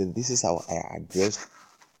yourself. And then this is how I addressed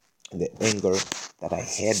the anger that I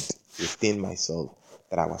had within myself,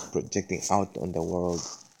 that I was projecting out on the world.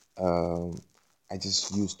 Um, I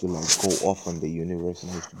just used to like go off on the universe,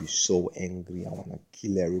 and I used to be so angry. I want to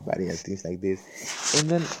kill everybody and things like this. And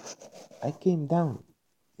then I came down.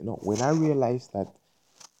 When I realized that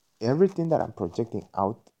everything that I'm projecting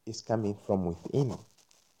out is coming from within.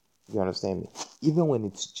 You understand me? Even when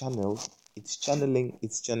it's channeled, it's channeling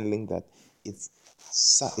that it's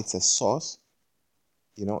a source.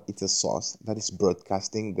 It's a source that is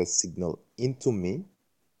broadcasting the signal into me.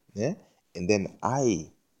 Yeah, and then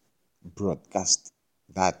I broadcast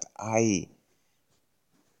that. I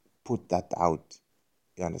put that out.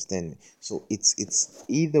 You understand me? So it's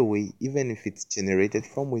either way, even if it's generated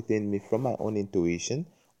from within me, from my own intuition,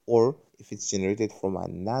 or if it's generated from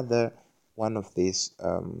another one of these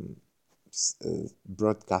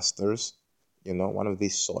broadcasters, one of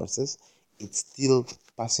these sources, it's still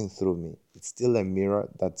passing through me. It's still a mirror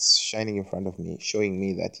that's shining in front of me, showing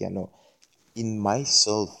me that, in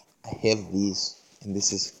myself, I have this, and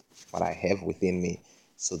this is what I have within me.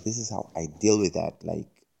 So this is how I deal with that. Like,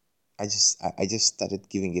 I just started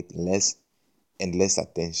giving it less and less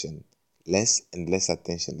attention, less and less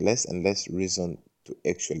attention, less and less reason to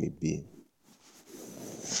actually be.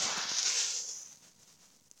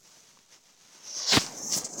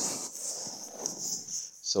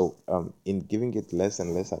 So in giving it less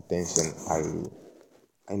and less attention,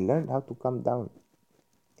 I learned how to calm down,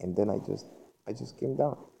 and then I just came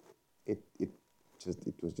down. It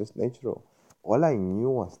was just natural. All I knew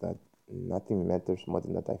was that nothing matters more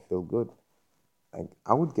than that I feel good. Like,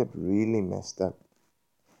 I would get really messed up,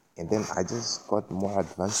 and then I just got more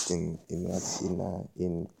advanced in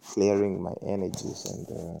clearing my energies,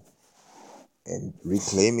 and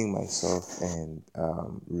reclaiming myself, and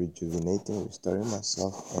rejuvenating, restoring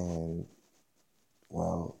myself, and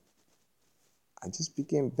well, I just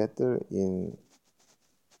became better in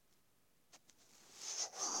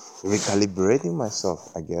recalibrating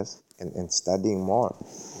myself, I guess, and studying more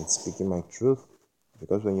and speaking my truth.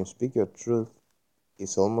 Because when you speak your truth,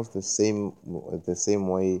 it's almost the same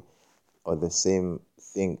way, or the same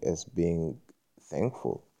thing as being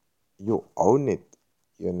thankful. You own it,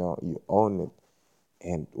 you own it.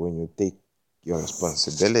 And when you take your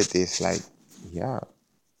responsibility, it's like, yeah,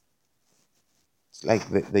 it's like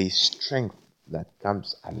the strength that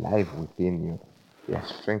comes alive within you. There are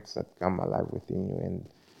strengths that come alive within you, and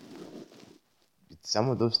it's some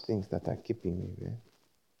of those things that are keeping me, man.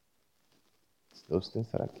 It's those things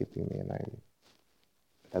that are keeping me, and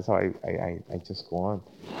that's how I just go on.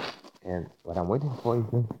 And what I'm waiting for is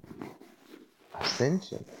the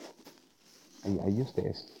ascension. I use the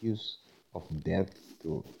excuse of death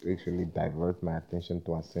to actually divert my attention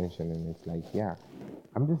to ascension, and it's like, yeah,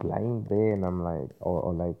 I'm just lying there, and I'm like,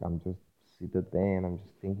 or like, I'm just seated there, and I'm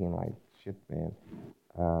just thinking like, shit, man,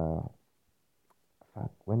 uh,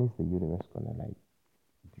 fuck, when is the universe gonna like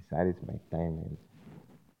decide it's my time? And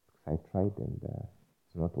I tried, and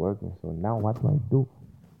it's not working. So now what do I do?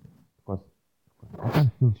 Because I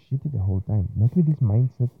can feel shitty the whole time. Not with this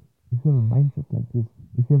mindset. If you have a mindset like this,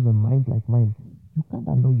 if you have a mind like mine, you can't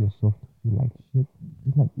allow yourself to feel like shit.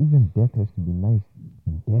 It's like even death has to be nice,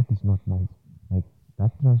 and death is not nice. Like,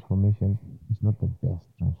 that transformation is not the best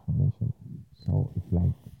transformation. So it's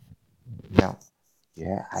like, now,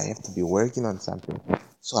 yeah, I have to be working on something.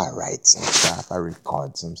 So I write some stuff, I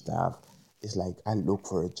record some stuff. It's like I look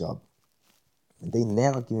for a job. They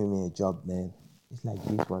never giving me a job, man. It's like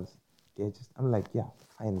these ones. I'm like, yeah,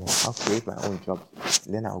 fine, man. I'll create my own job.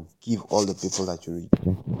 And then I'll give all the people that you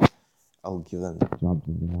reject, I'll give them jobs,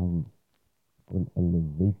 and then I'll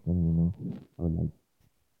elevate them, I'll like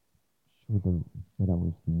show them better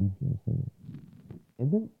ways to live their thing.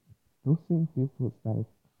 And then those same people started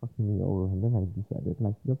fucking me over, and then I decided,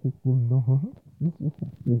 like, your people, no, this is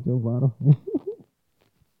a job out of me.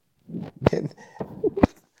 And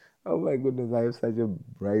oh my goodness, I have such a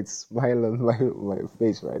bright smile on my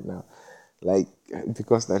face right now. Like,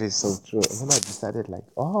 because that is so true. And then I decided, like,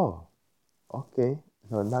 oh, okay.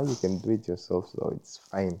 So now you can do it yourself, so it's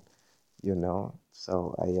fine,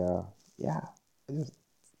 So yeah, I just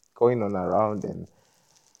going on around, and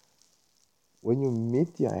when you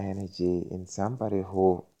meet your energy in somebody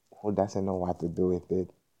who doesn't know what to do with it,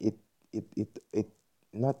 it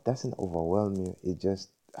not doesn't overwhelm you. It just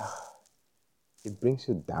it brings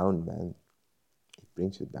you down, man. It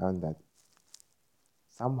brings you down that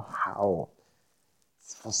somehow,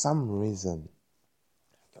 for some reason,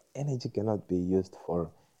 your energy cannot be used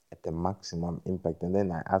for at the maximum impact. And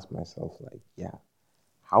then I ask myself, like, yeah,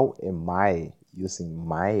 how am I using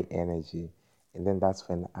my energy? And then that's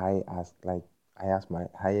when I ask my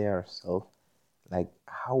higher self, like,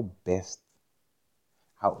 how best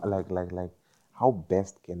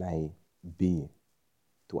can I be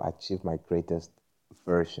to achieve my greatest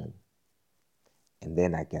version. And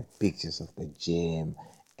then I get pictures of the gym,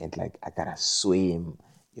 and like I gotta swim,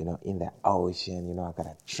 in the ocean, I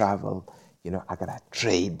gotta travel, I gotta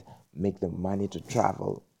trade, make the money to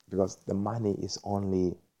travel, because the money is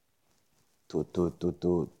only to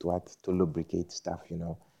lubricate stuff,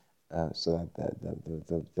 so that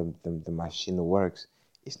the machine works.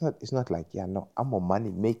 It's not like, yeah, no, I'm a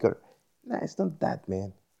money maker. No, it's not that,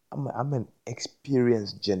 man. I'm an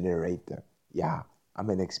experience generator. Yeah, I'm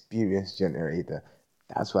an experience generator.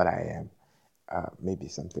 That's what I am. Maybe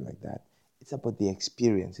something like that. It's about the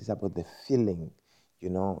experience. It's about the feeling.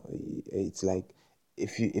 It's like,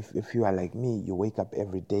 if you are like me, you wake up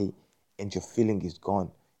every day and your feeling is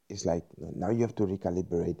gone. It's like, now you have to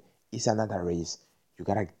recalibrate. It's another race. You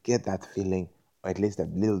gotta get that feeling, or at least a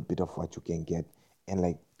little bit of what you can get, and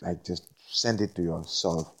like just send it to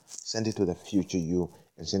yourself, send it to the future you,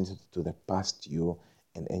 and send it to the past you,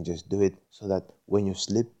 and just do it, so that when you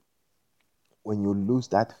sleep, when you lose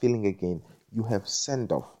that feeling again, you have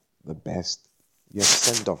sent off the best. You have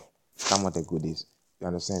sent off some of the goodies. You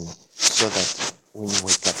understand me? So that when you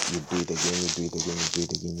wake up, you do it again, you do it again, you do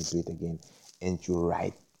it again, you do it again, and you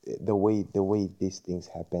write. The way these things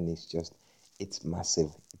happen is just, it's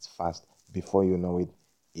massive, it's fast. Before you know it,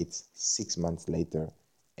 it's 6 months later,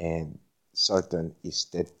 and Saturn is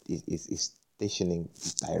stationing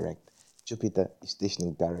direct. Jupiter is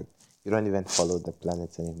stationing direct. You don't even follow the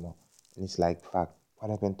planets anymore. And it's like, fuck, what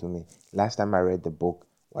happened to me? Last time I read the book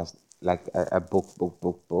was like a book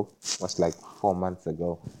was like 4 months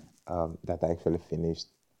ago, that I actually finished.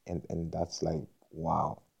 And that's like,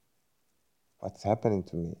 wow, what's happening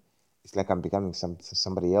to me? It's like I'm becoming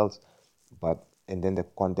somebody else, but and then the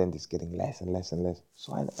content is getting less and less and less.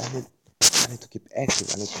 So I need to keep active.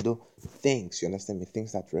 I need to do things. You understand me?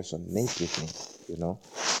 Things that resonate with me.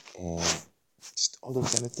 And just all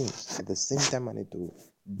those kind of things. At the same time, I need to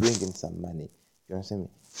bring in some money. You understand me?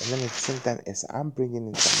 And then at the same time, as I'm bringing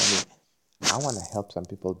in some money, I want to help some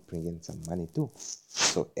people bring in some money too.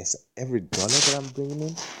 So as every dollar that I'm bringing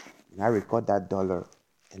in, I record that dollar,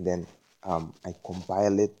 and then I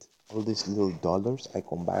compile it. All these little dollars, I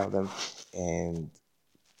compile them and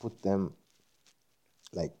put them,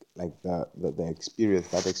 like the experience,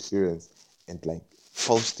 that experience, and like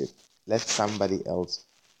post it. Let somebody else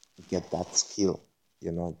get that skill,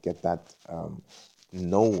 get that,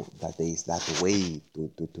 know that there is that way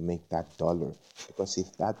to make that dollar. Because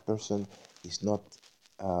if that person is not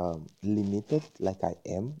limited like I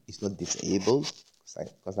am, is not disabled,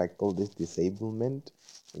 because I call this disablement,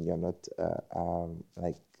 when you're not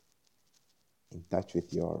like in touch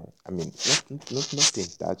with your, I mean, not in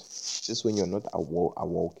touch, just when you're not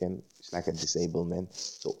awoken, it's like a disablement.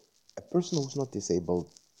 So a person who's not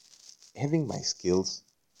disabled, having my skills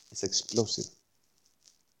is explosive.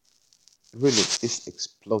 Really, it's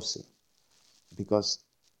explosive. Because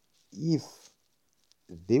if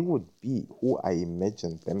they would be who I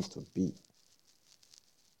imagined them to be,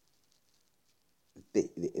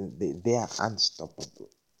 they are unstoppable.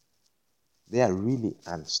 They are really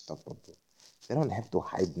unstoppable. They don't have to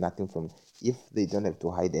hide nothing from. If they don't have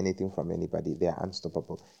to hide anything from anybody, they are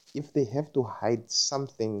unstoppable. If they have to hide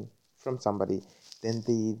something from somebody, then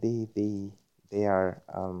they are,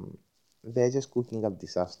 they're just cooking up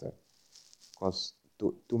disaster. Because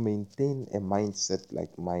to maintain a mindset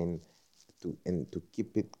like mine, to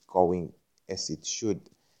keep it going as it should,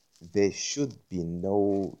 there should be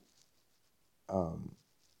no um,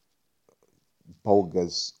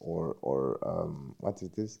 bogus or what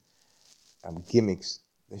is this, gimmicks.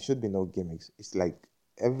 There should be no gimmicks. It's like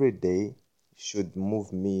every day should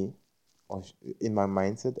move me, or in my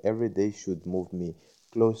mindset, every day should move me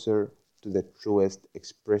closer to the truest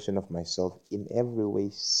expression of myself in every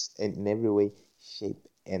way, and in every way, shape,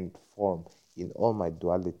 and form, in all my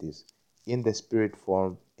dualities, in the spirit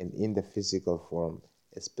form and in the physical form,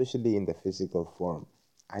 especially in the physical form.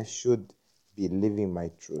 I should be living my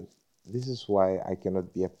truth. This is why I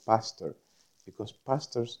cannot be a pastor, because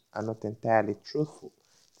pastors are not entirely truthful.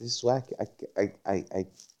 This is why I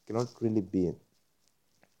cannot really be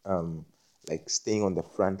um, like staying on the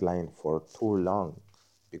front line for too long,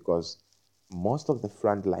 because most of the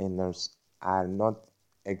frontliners are not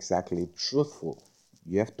exactly truthful.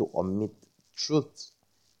 You have to omit truth,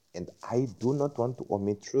 and I do not want to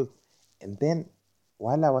omit truth. And then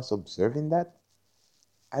while I was observing that,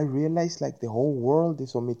 I realized like the whole world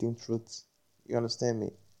is omitting truths. You understand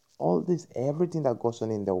me? All this, everything that goes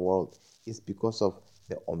on in the world is because of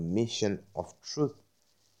the omission of truth.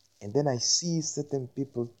 And then I see certain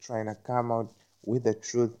people trying to come out with the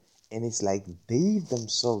truth, and it's like they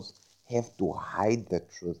themselves have to hide the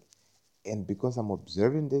truth. And because I'm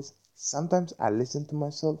observing this, Sometimes I listen to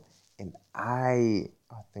myself and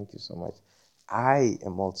oh, thank you so much. I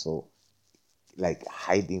am also like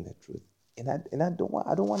hiding the truth. And I don't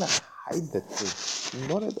want to hide the truth.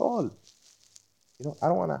 Not at all. I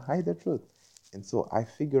don't want to hide the truth. And so I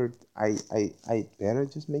figured I better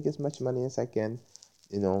just make as much money as I can,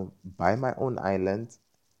 buy my own island,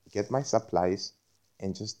 get my supplies,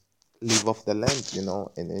 and just live off the land,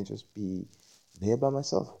 and then just be there by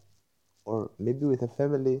myself. Or maybe with a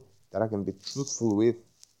family that I can be truthful with,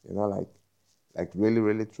 like really,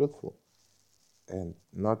 really truthful, and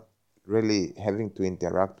not really having to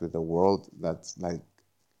interact with a world that's like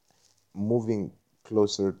moving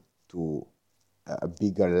closer to a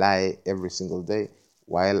bigger lie every single day,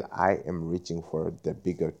 while I am reaching for the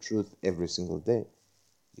bigger truth every single day,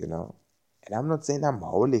 you know. And I'm not saying I'm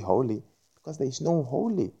holy, holy, because there's no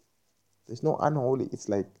holy, there's no unholy. It's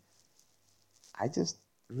like I just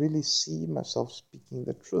really see myself speaking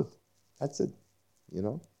the truth. That's it, you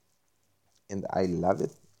know. And I love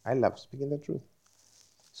it. I love speaking the truth.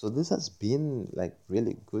 So this has been like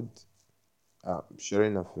really good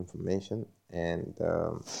sharing of information, and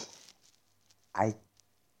I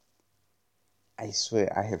I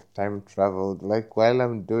swear I have time traveled like while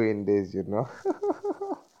I'm doing this,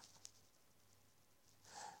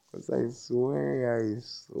 Because I swear,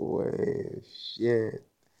 shit.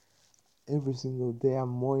 Every single day I'm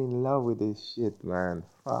more in love with this shit, man.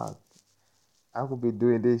 Fuck. I could be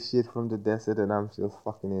doing this shit from the desert and I'm still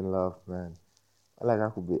fucking in love, man. Like I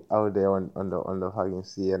could be out there on the hugging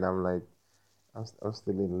sea and I'm like, I'm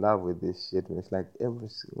still in love with this shit. Man. It's like every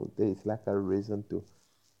single day, it's like a reason to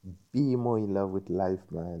be more in love with life,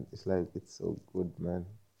 man. It's like, it's so good, man.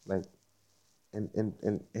 Like,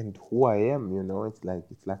 and who I am,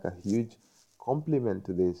 it's like a huge compliment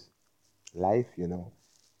to this life.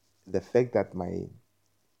 The fact that my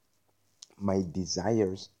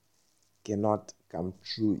desires cannot come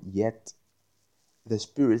true yet, them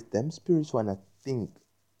spirits wanna think,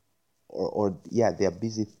 or yeah, they are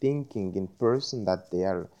busy thinking in person that they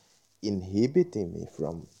are inhibiting me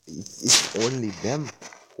from. It's only them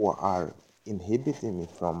who are inhibiting me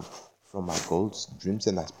from my goals, dreams,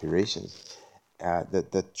 and aspirations.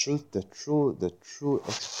 The true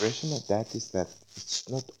expression of that is that it's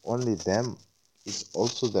not only them, it's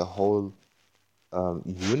also the whole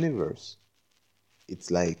universe.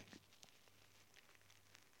 It's like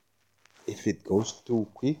if it goes too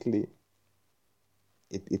quickly,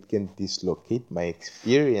 it can dislocate my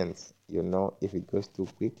experience, if it goes too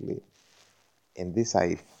quickly. And this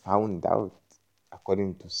I found out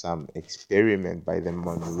according to some experiment by the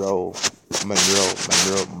Monroe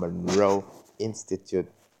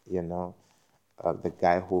Institute, the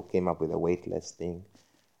guy who came up with the weightless thing,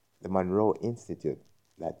 the Monroe Institute,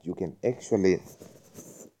 that you can actually,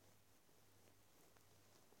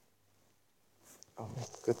 oh my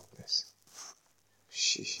goodness,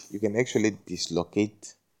 sheesh, you can actually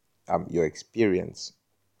dislocate your experience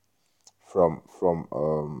from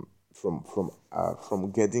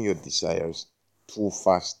getting your desires too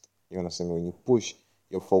fast. You understand? When you push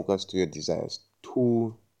your focus to your desires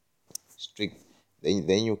too strict,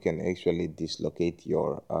 then you can actually dislocate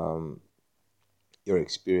your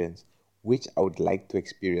experience, which I would like to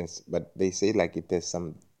experience, but they say like it has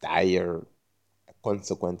some dire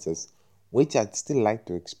consequences, which I'd still like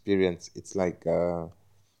to experience. It's like I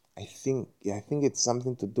think it's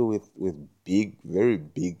something to do with big, very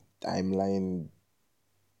big timeline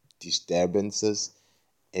disturbances,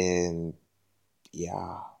 and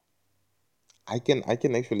yeah, I can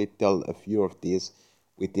actually tell a few of these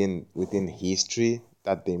within history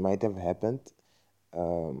that they might have happened.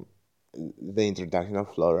 Um, the introduction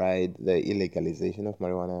of fluoride, the illegalization of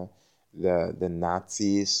marijuana, the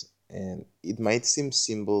Nazis, and it might seem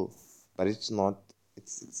simple, but it's not.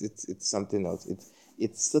 It's something else.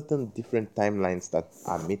 It's certain different timelines that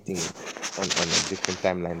are meeting on a different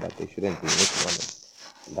timeline that they shouldn't be meeting on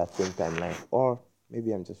that same timeline. Or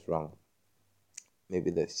maybe I'm just wrong.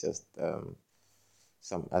 Maybe there's just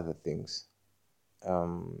some other things.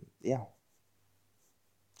 Yeah,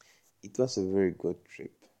 it was a very good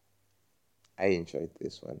trip. I enjoyed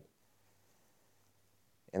this one,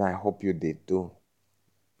 and I hope you did too.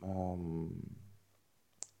 Um,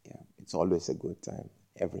 yeah, it's always a good time.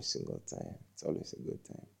 Every single time, it's always a good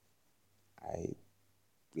time. I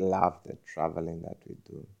love the traveling that we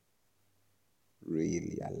do.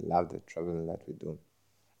 Really, I love the traveling that we do.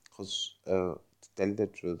 Cause to tell the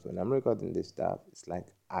truth, when I'm recording this stuff, it's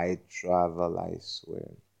like I travel. I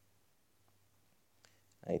swear,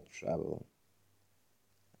 I travel.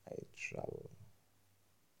 I travel.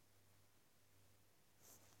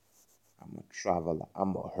 I'm a traveler.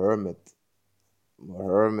 I'm a hermit. I'm a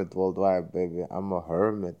hermit worldwide, baby. I'm a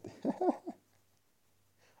hermit.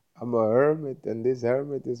 I'm a hermit, and this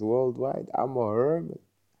hermit is worldwide. I'm a hermit.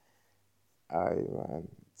 Ay, man,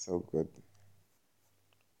 it's so good.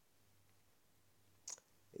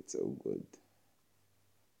 It's so good.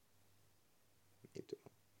 Me too.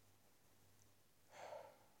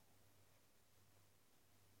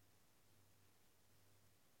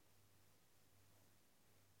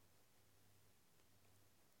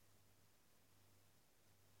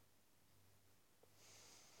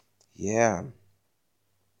 Yeah,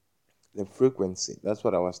 the frequency. That's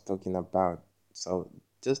what I was talking about. So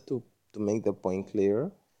just to make the point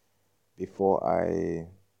clear before I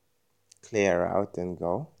clear out and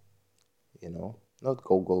go, not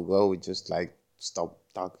go, we just like stop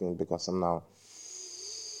talking because I'm now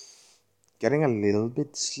getting a little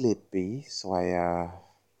bit sleepy. So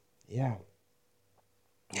yeah,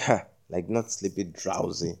 like not sleepy,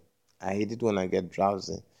 drowsy. I hate it when I get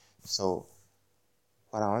drowsy. So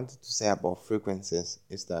what I wanted to say about frequencies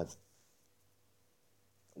is that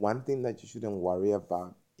one thing that you shouldn't worry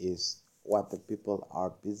about is what the people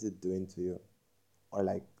are busy doing to you, or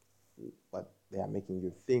like what they are making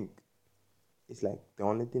you think. It's like the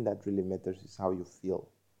only thing that really matters is how you feel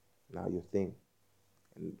and how you think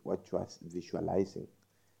and what you are visualizing,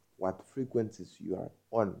 what frequencies you are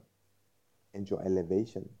on, and your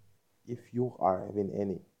elevation, if you are having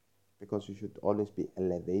any, because you should always be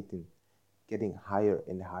elevating, getting higher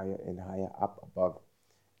and higher and higher up above,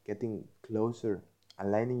 getting closer,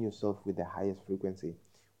 aligning yourself with the highest frequency,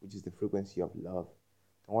 which is the frequency of love.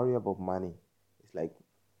 Don't worry about money. It's like,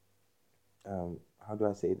 how do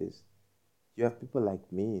I say this? You have people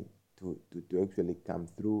like me to actually come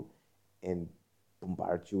through and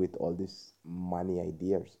bombard you with all these money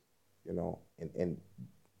ideas, and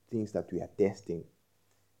things that we are testing.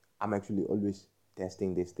 I'm actually always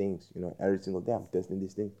testing these things, every single day I'm testing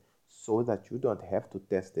these things so that you don't have to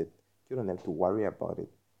test it. You don't have to worry about it.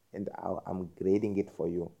 And I'm grading it for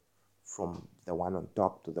you from the one on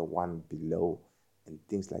top to the one below and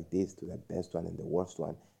things like this to the best one and the worst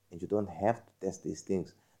one. And you don't have to test these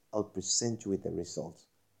things. I'll present you with the results.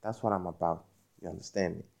 That's what I'm about. You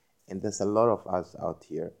understand me? And there's a lot of us out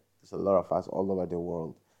here, there's a lot of us all over the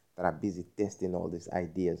world that are busy testing all these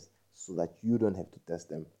ideas so that you don't have to test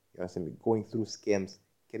them. You understand me? Going through scams,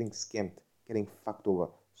 getting scammed, getting fucked over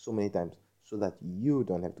so many times so that you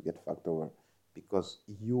don't have to get fucked over because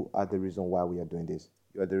you are the reason why we are doing this.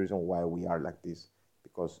 You are the reason why we are like this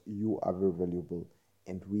because you are very valuable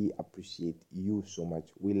and we appreciate you so much.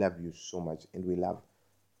 We love you so much and we love,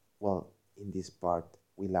 well, in this part,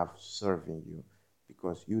 we love serving you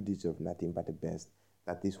because you deserve nothing but the best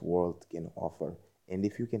that this world can offer. And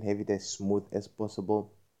if you can have it as smooth as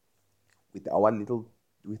possible with our little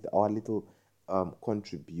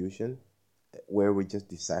contribution, where we just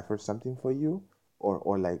decipher something for you,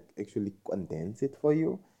 or like actually condense it for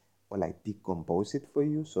you, or like decompose it for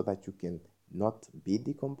you so that you can not be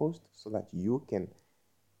decomposed, so that you can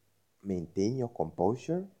maintain your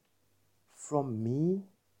composure. From me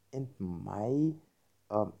and my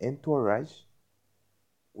entourage,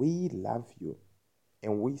 we love you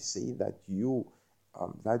and we say that you,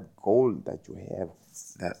 that goal that you have,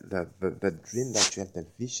 that the dream that you have, the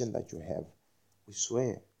vision that you have, we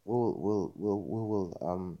swear we'll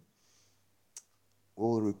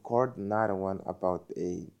record another one about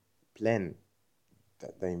a plan,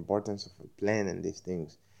 the importance of a plan and these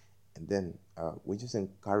things. And then we just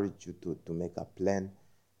encourage you to make a plan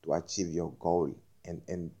to achieve your goal,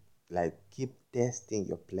 and like keep testing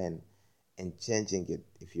your plan and changing it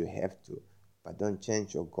if you have to, but don't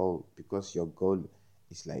change your goal because your goal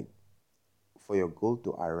is like, for your goal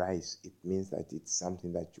to arise, it means that it's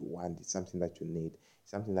something that you want, it's something that you need,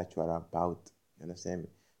 something that you are about. You understand me?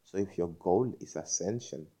 So if your goal is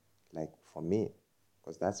ascension, like for me,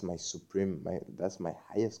 because that's my that's my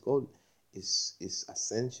highest goal, is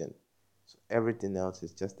ascension. So everything else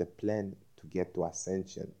is just a plan to get to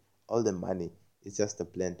ascension. All the money is just a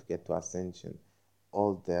plan to get to ascension.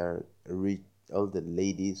 All the rich, all the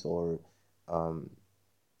ladies or um,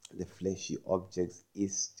 the fleshy objects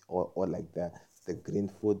is, or like the green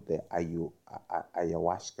food, the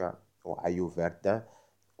ayahuasca or ayurveda,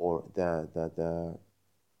 or the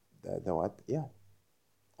what, yeah,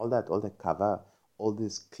 all the kava, all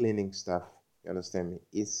this cleaning stuff, you understand me,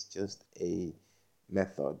 is just a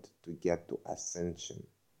method to get to ascension.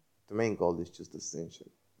 The main goal is just ascension.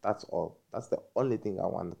 That's all. That's the only thing I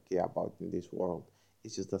want to care about in this world.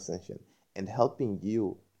 It's just ascension. And helping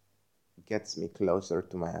you gets me closer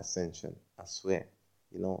to my ascension. I swear,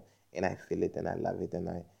 and I feel it and I love it. And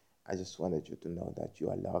I just wanted you to know that you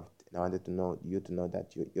are loved. And I wanted to know you to know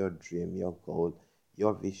that your dream, your goal,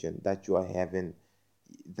 your vision that you are having,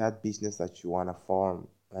 that business that you want to form,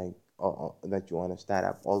 like, or that you want to start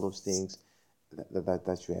up, all those things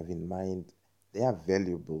that you have in mind, they are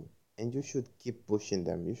valuable, and you should keep pushing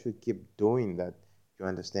them. You should keep doing that. You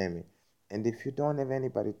understand me? And if you don't have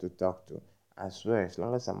anybody to talk to, I swear, as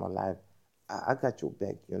long as I'm alive, I got your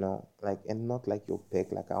back, like, and not like your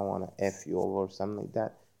back, like I want to F you over or something like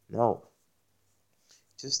that. No,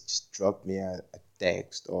 just drop me a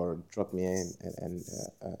text, or drop me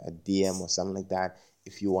a DM or something like that.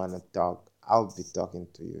 If you want to talk, I'll be talking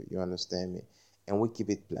to you. You understand me? And we keep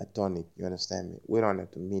it platonic. You understand me? We don't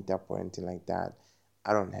have to meet up or anything like that.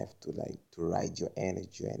 I don't have to, like, to ride your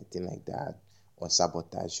energy or anything like that, or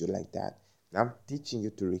sabotage you like that. I'm teaching you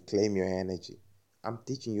to reclaim your energy. I'm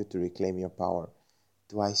teaching you to reclaim your power.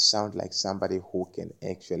 Do I sound like somebody who can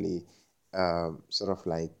actually, sort of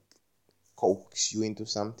like, coax you into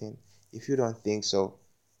something? If you don't think so,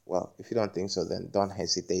 well, if you don't think so, then don't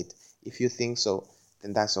hesitate. If you think so,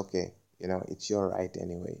 then that's okay. It's your right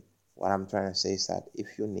anyway. What I'm trying to say is that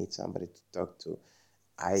if you need somebody to talk to,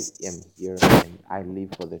 I am here, and I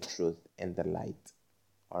live for the truth and the light.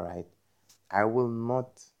 All right. I will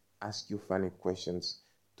not ask you funny questions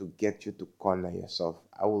to get you to corner yourself.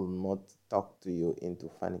 I will not talk to you into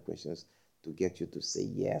funny questions to get you to say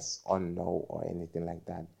yes or no or anything like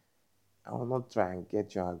that. I will not try and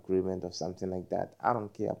get your agreement or something like that. I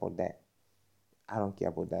don't care about that. I don't care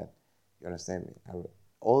about that. You understand me?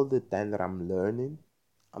 All the time that I'm learning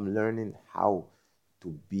how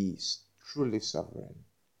to be truly sovereign.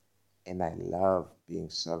 And I love being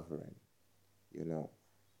sovereign, you know.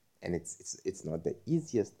 And it's not the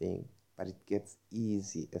easiest thing, but it gets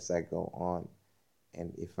easy as I go on.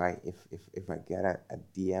 And if I get a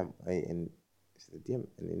DM, in is it a DM,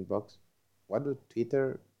 an inbox? What do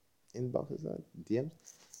Twitter inboxes are? DMs?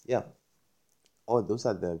 Yeah. Oh, those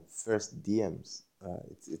are the first DMs.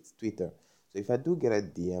 It's Twitter. So if I do get a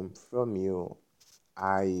DM from you,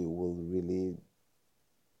 I will really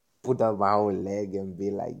put up my own leg and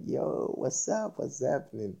be like, "Yo, what's up? What's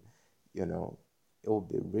happening?" You know, it will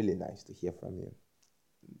be really nice to hear from you.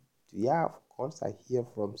 Yeah, of course, I hear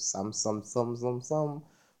from some,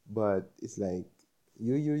 but it's like,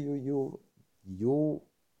 you.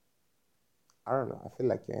 I don't know. I feel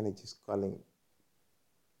like your energy is calling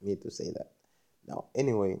me to say that. Now,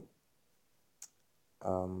 anyway,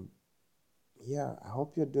 um, yeah, I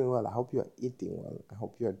hope you're doing well. I hope you're eating well. I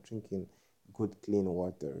hope you're drinking good, clean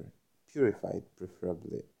water, purified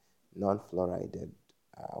preferably, non-fluoridated.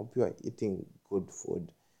 I hope you are eating good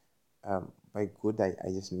food. By good, I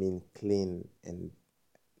just mean clean and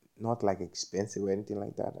not like expensive or anything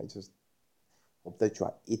like that. I just hope that you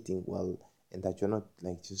are eating well, and that you're not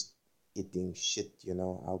like just eating shit. I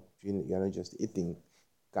hope you're not just eating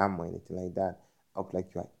gum or anything like that. I hope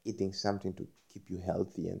like you are eating something to keep you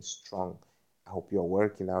healthy and strong. I hope you're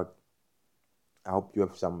working out. I hope you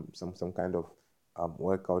have some kind of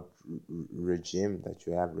workout regime that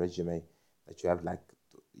you have regimen that you have, like,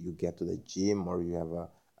 you get to the gym, or you have a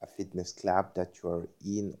fitness club that you're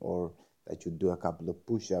in, or that you do a couple of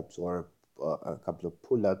push-ups, or a couple of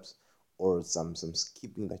pull-ups, or some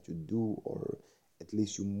skipping that you do, or at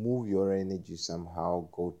least you move your energy somehow,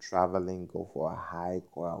 go traveling, go for a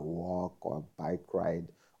hike or a walk or a bike ride,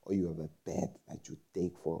 or you have a pet that you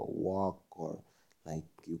take for a walk, or like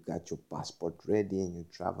you got your passport ready and you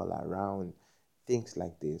travel around, things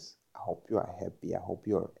like this. I hope you are happy. I hope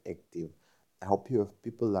you are active. I hope you have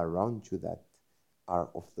people around you that are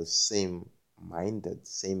of the same minded,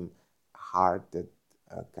 same hearted,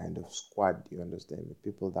 kind of squad. You understand me?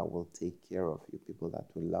 People that will take care of you, people that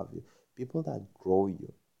will love you, people that grow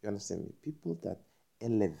you. You understand me? People that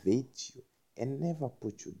elevate you and never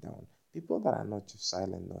put you down. People that are not just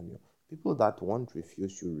silent on you. People that won't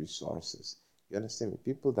refuse you resources. You understand me?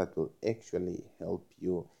 People that will actually help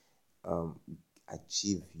you, um,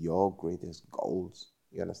 achieve your greatest goals.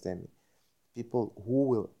 You understand me? People who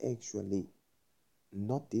will actually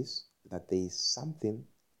notice that there is something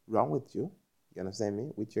wrong with you. You understand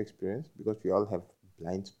me? With your experience, because we all have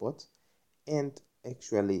blind spots, and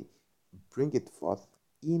actually bring it forth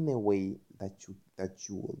in a way that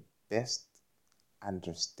you will best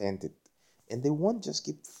understand it. And they won't just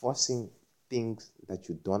keep forcing things that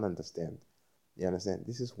you don't understand. You understand?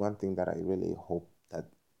 This is one thing that I really hope that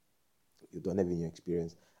you don't have in your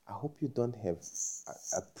experience. I hope you don't have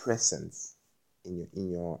a presence in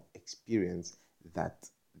your experience, that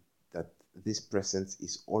that this presence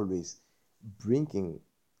is always bringing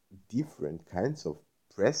different kinds of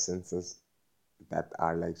presences that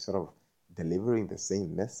are like sort of delivering the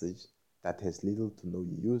same message that has little to no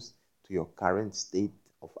use to your current state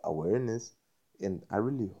of awareness. And I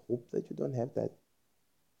really hope that you don't have that.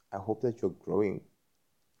 I hope that you're growing,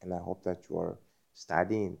 and I hope that you are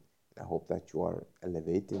studying, and I hope that you are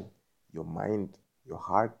elevating your mind, your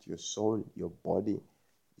heart, your soul, your body,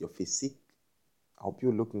 your physique. I hope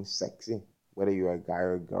you're looking sexy, whether you're a guy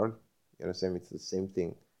or a girl. You understand? It's the same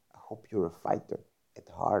thing. I hope you're a fighter at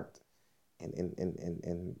heart, and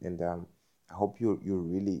I hope you're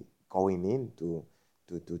really going into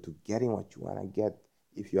to getting what you wanna get.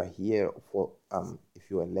 If you are here for if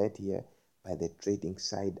you are led here by the trading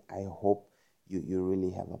side, I hope you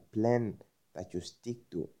really have a plan that you stick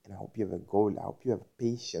to, and I hope you have a goal. I hope you have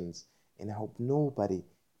patience, and I hope nobody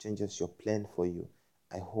changes your plan for you.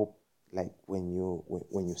 I hope, like, when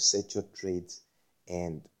you set your trades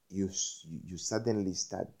and you suddenly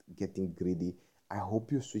start getting greedy, I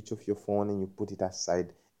hope you switch off your phone and you put it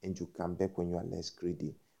aside and you come back when you are less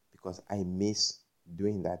greedy, because I miss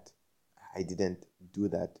doing that. I didn't do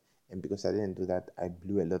that, and because I didn't do that, I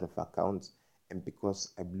blew a lot of accounts, and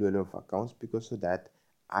because I blew a lot of accounts, because of that,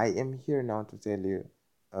 I am here now to tell you,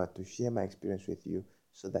 to share my experience with you,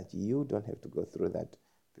 so that you don't have to go through that,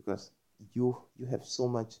 because you have so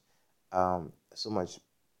much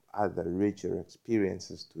other richer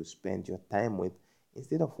experiences to spend your time with,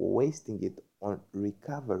 instead of wasting it on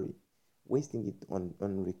recovery, wasting it on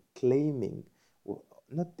reclaiming,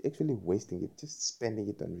 not actually wasting it, just spending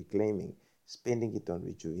it on reclaiming, spending it on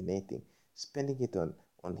rejuvenating, spending it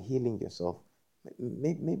on healing yourself.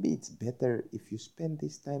 Maybe it's better if you spend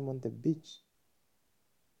this time on the beach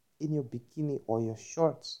in your bikini or your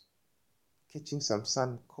shorts, catching some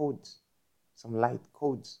sun codes, some light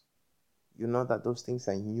codes. You know that those things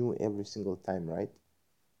are new every single time, right?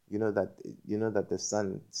 You know that the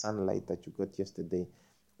sunlight that you got yesterday,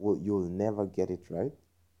 you'll never get it right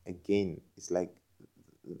again. It's like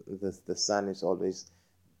the sun is always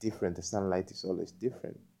different. The sunlight is always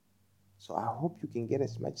different. So I hope you can get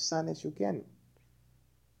as much sun as you can,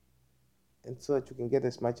 and so that you can get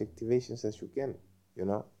as much activations as you can. You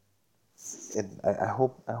know, and I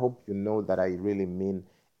hope you know that I really mean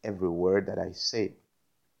every word that I say,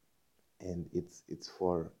 and it's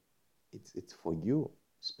for you,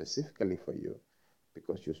 specifically for you,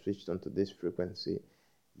 because you switched onto this frequency.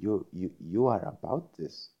 You are about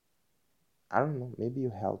this. I don't know, maybe you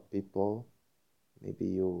help people, maybe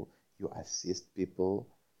you assist people,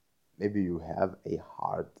 maybe you have a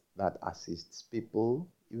heart that assists people,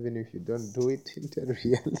 even if you don't do it in the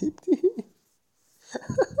reality.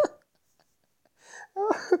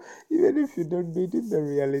 Even if you don't do it in the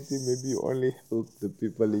reality, maybe you only help the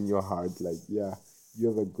people in your heart. Like, yeah, you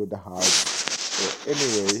have a good heart. So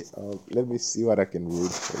anyway, let me see what I can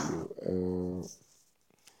read for you.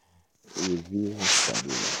 Review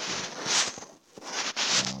study.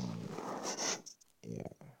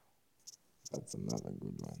 Yeah, that's another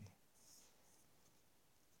good one.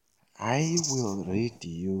 I will read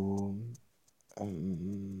you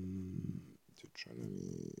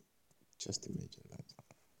Deuteronomy. Just imagine that.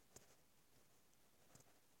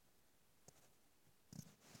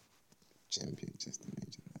 Champion, just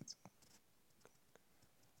imagine that.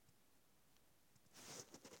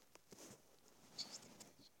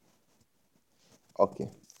 Okay,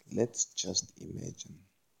 let's just imagine.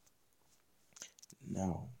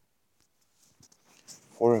 Now,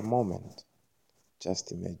 for a moment,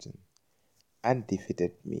 just imagine.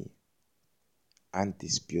 Undefeated me,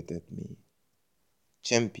 undisputed me,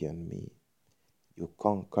 champion me. You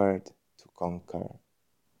conquered to conquer.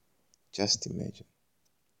 Just imagine.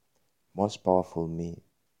 Most powerful me,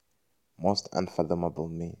 most unfathomable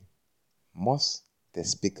me, most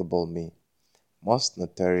despicable me, most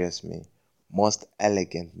notorious me, most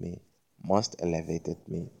elegant me, most elevated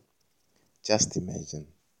me. Just imagine.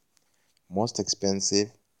 Most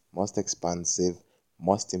expensive, most expansive,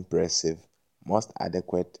 most impressive, most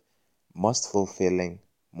adequate, most fulfilling,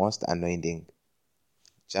 most anointing.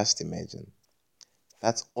 Just imagine.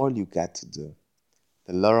 That's all you got to do.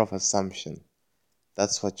 The law of assumption.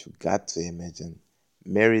 That's what you got to imagine.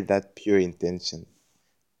 Marry that pure intention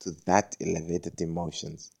to that elevated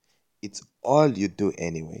emotions. It's all you do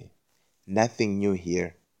anyway. Nothing new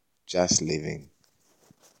here, just living.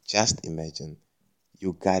 Just imagine.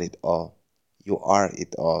 You got it all. You are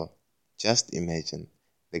it all. Just imagine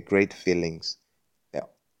the great feelings, the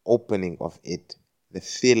opening of it, the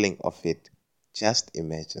feeling of it. Just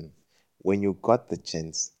imagine. When you got the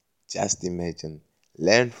chance, just imagine.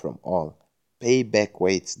 Learn from all. Pay back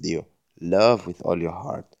where it's due. Love with all your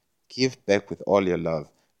heart. Give back with all your love.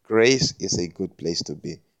 Grace is a good place to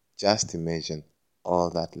be. Just imagine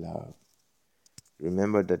all that love.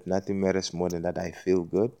 Remember that nothing matters more than that I feel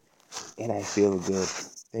good, and I feel good.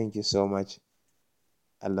 Thank you so much.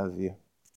 I love you.